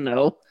 Is it a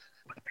no?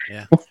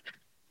 Yeah.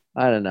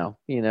 I don't know.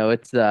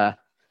 It's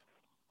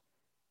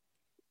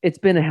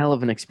been a hell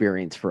of an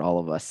experience for all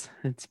of us.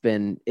 It's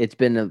been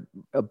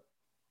a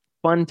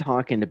fun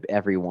talking to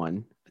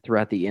everyone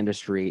throughout the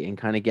industry and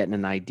kind of getting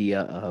an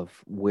idea of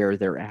where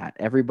they're at.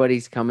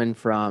 Everybody's coming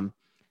from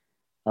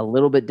a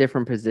little bit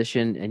different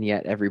position, and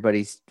yet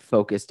everybody's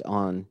focused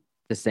on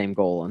the same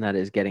goal, and that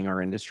is getting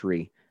our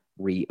industry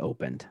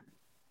reopened.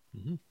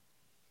 Mm-hmm.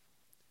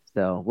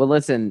 So, well,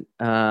 listen,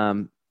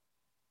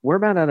 we're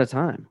about out of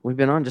time. We've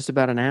been on just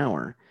about an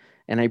hour,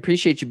 and I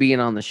appreciate you being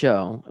on the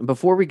show. And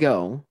before we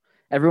go,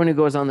 everyone who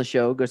goes on the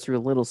show goes through a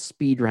little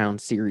speed round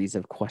series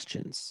of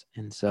questions.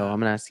 And so I'm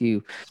going to ask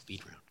you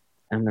speed round.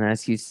 I'm going to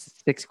ask you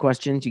 6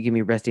 questions. You give me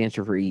your best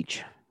answer for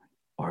each.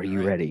 Are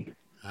you ready?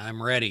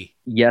 I'm ready.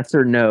 Yes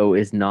or no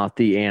is not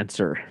the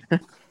answer.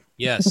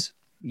 Yes.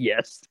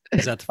 Yes.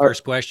 Is that the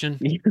first question?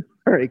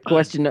 All right.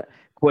 Question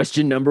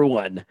number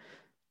 1.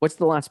 What's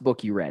the last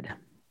book you read?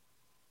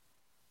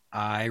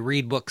 I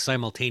read books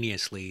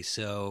simultaneously.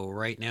 So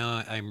right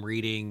now I'm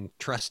reading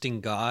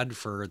Trusting God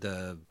for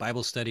the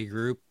Bible study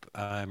group.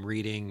 I'm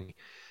reading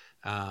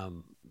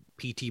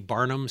P.T.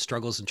 Barnum,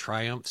 Struggles and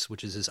Triumphs,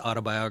 which is his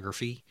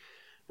autobiography.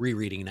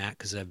 Rereading that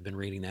because I've been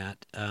reading that.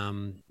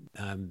 I'm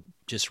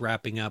just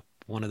wrapping up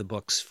one of the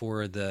books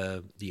for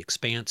the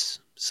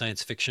Expanse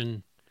science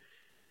fiction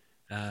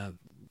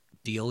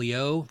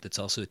dealio. That's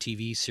also a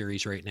TV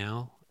series right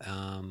now.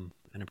 And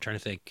I'm trying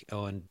to think.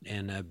 Oh,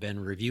 and I've been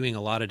reviewing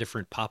a lot of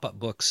different pop-up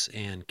books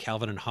and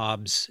Calvin and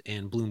Hobbes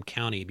and Bloom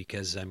County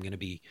because I'm going to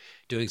be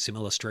doing some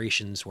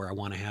illustrations where I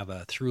want to have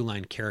a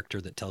through-line character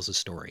that tells a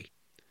story.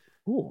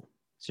 Cool.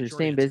 So you're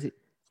staying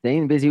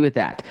busy with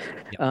that.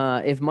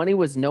 Yep. If money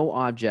was no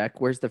object,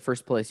 where's the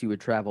first place you would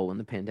travel when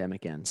the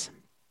pandemic ends?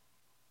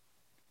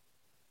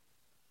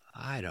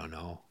 I don't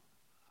know.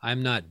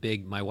 I'm not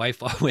big. My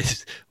wife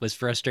always was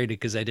frustrated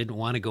because I didn't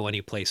want to go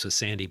any place with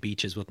sandy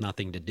beaches with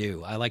nothing to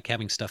do. I like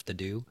having stuff to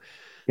do.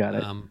 Got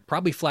it.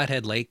 Probably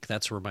Flathead Lake.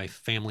 That's where my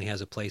family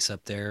has a place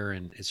up there,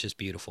 and it's just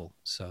beautiful.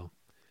 So,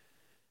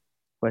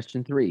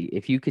 question 3: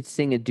 if you could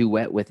sing a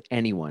duet with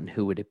anyone,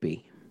 who would it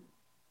be?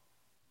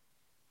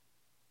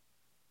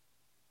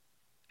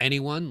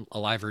 Anyone,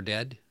 alive or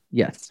dead?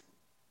 Yes.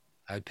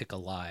 I would pick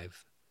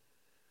alive.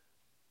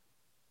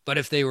 But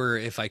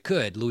if I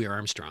could, Louis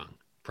Armstrong,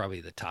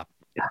 probably the top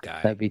guy.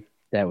 That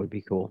would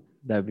be cool.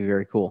 That would be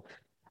very cool.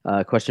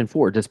 Question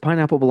 4: does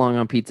pineapple belong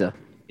on pizza?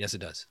 Yes, it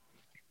does.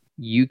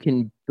 You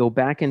can go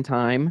back in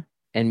time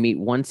and meet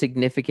one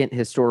significant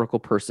historical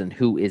person.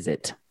 Who is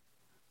it?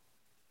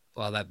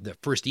 Well, the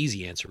first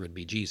easy answer would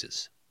be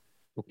Jesus.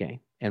 Okay.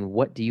 And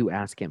what do you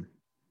ask him?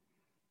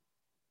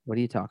 What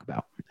do you talk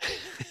about?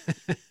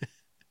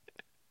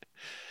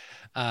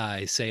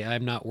 I say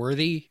I'm not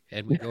worthy,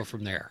 and we go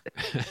from there.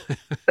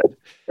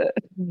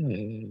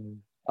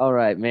 All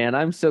right, man.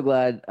 I'm so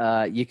glad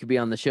you could be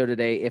on the show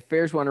today. If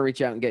fairs want to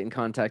reach out and get in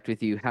contact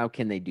with you, how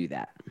can they do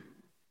that?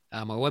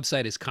 My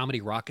website is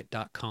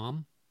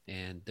comedyrocket.com,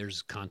 and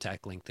there's a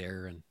contact link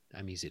there, and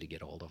I'm easy to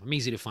get a hold of. I'm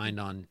easy to find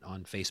on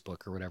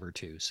Facebook or whatever,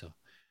 too. So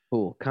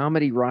cool.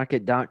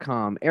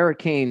 Comedyrocket.com. Eric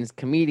Caines,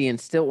 comedian,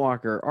 stilt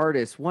walker,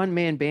 artist,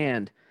 one-man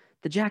band,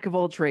 the jack of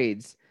all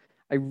trades.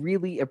 I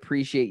really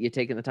appreciate you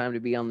taking the time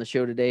to be on the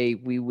show today.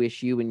 We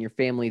wish you and your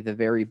family the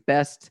very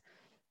best.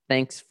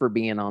 Thanks for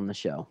being on the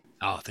show.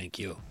 Oh, thank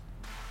you.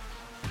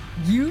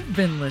 You've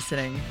been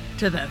listening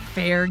to the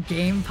Fair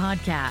Game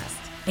Podcast.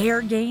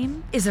 Fair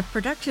Game is a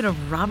production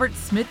of Robert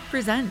Smith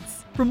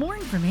Presents. For more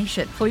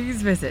information,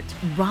 please visit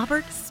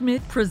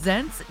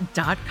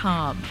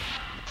robertsmithpresents.com.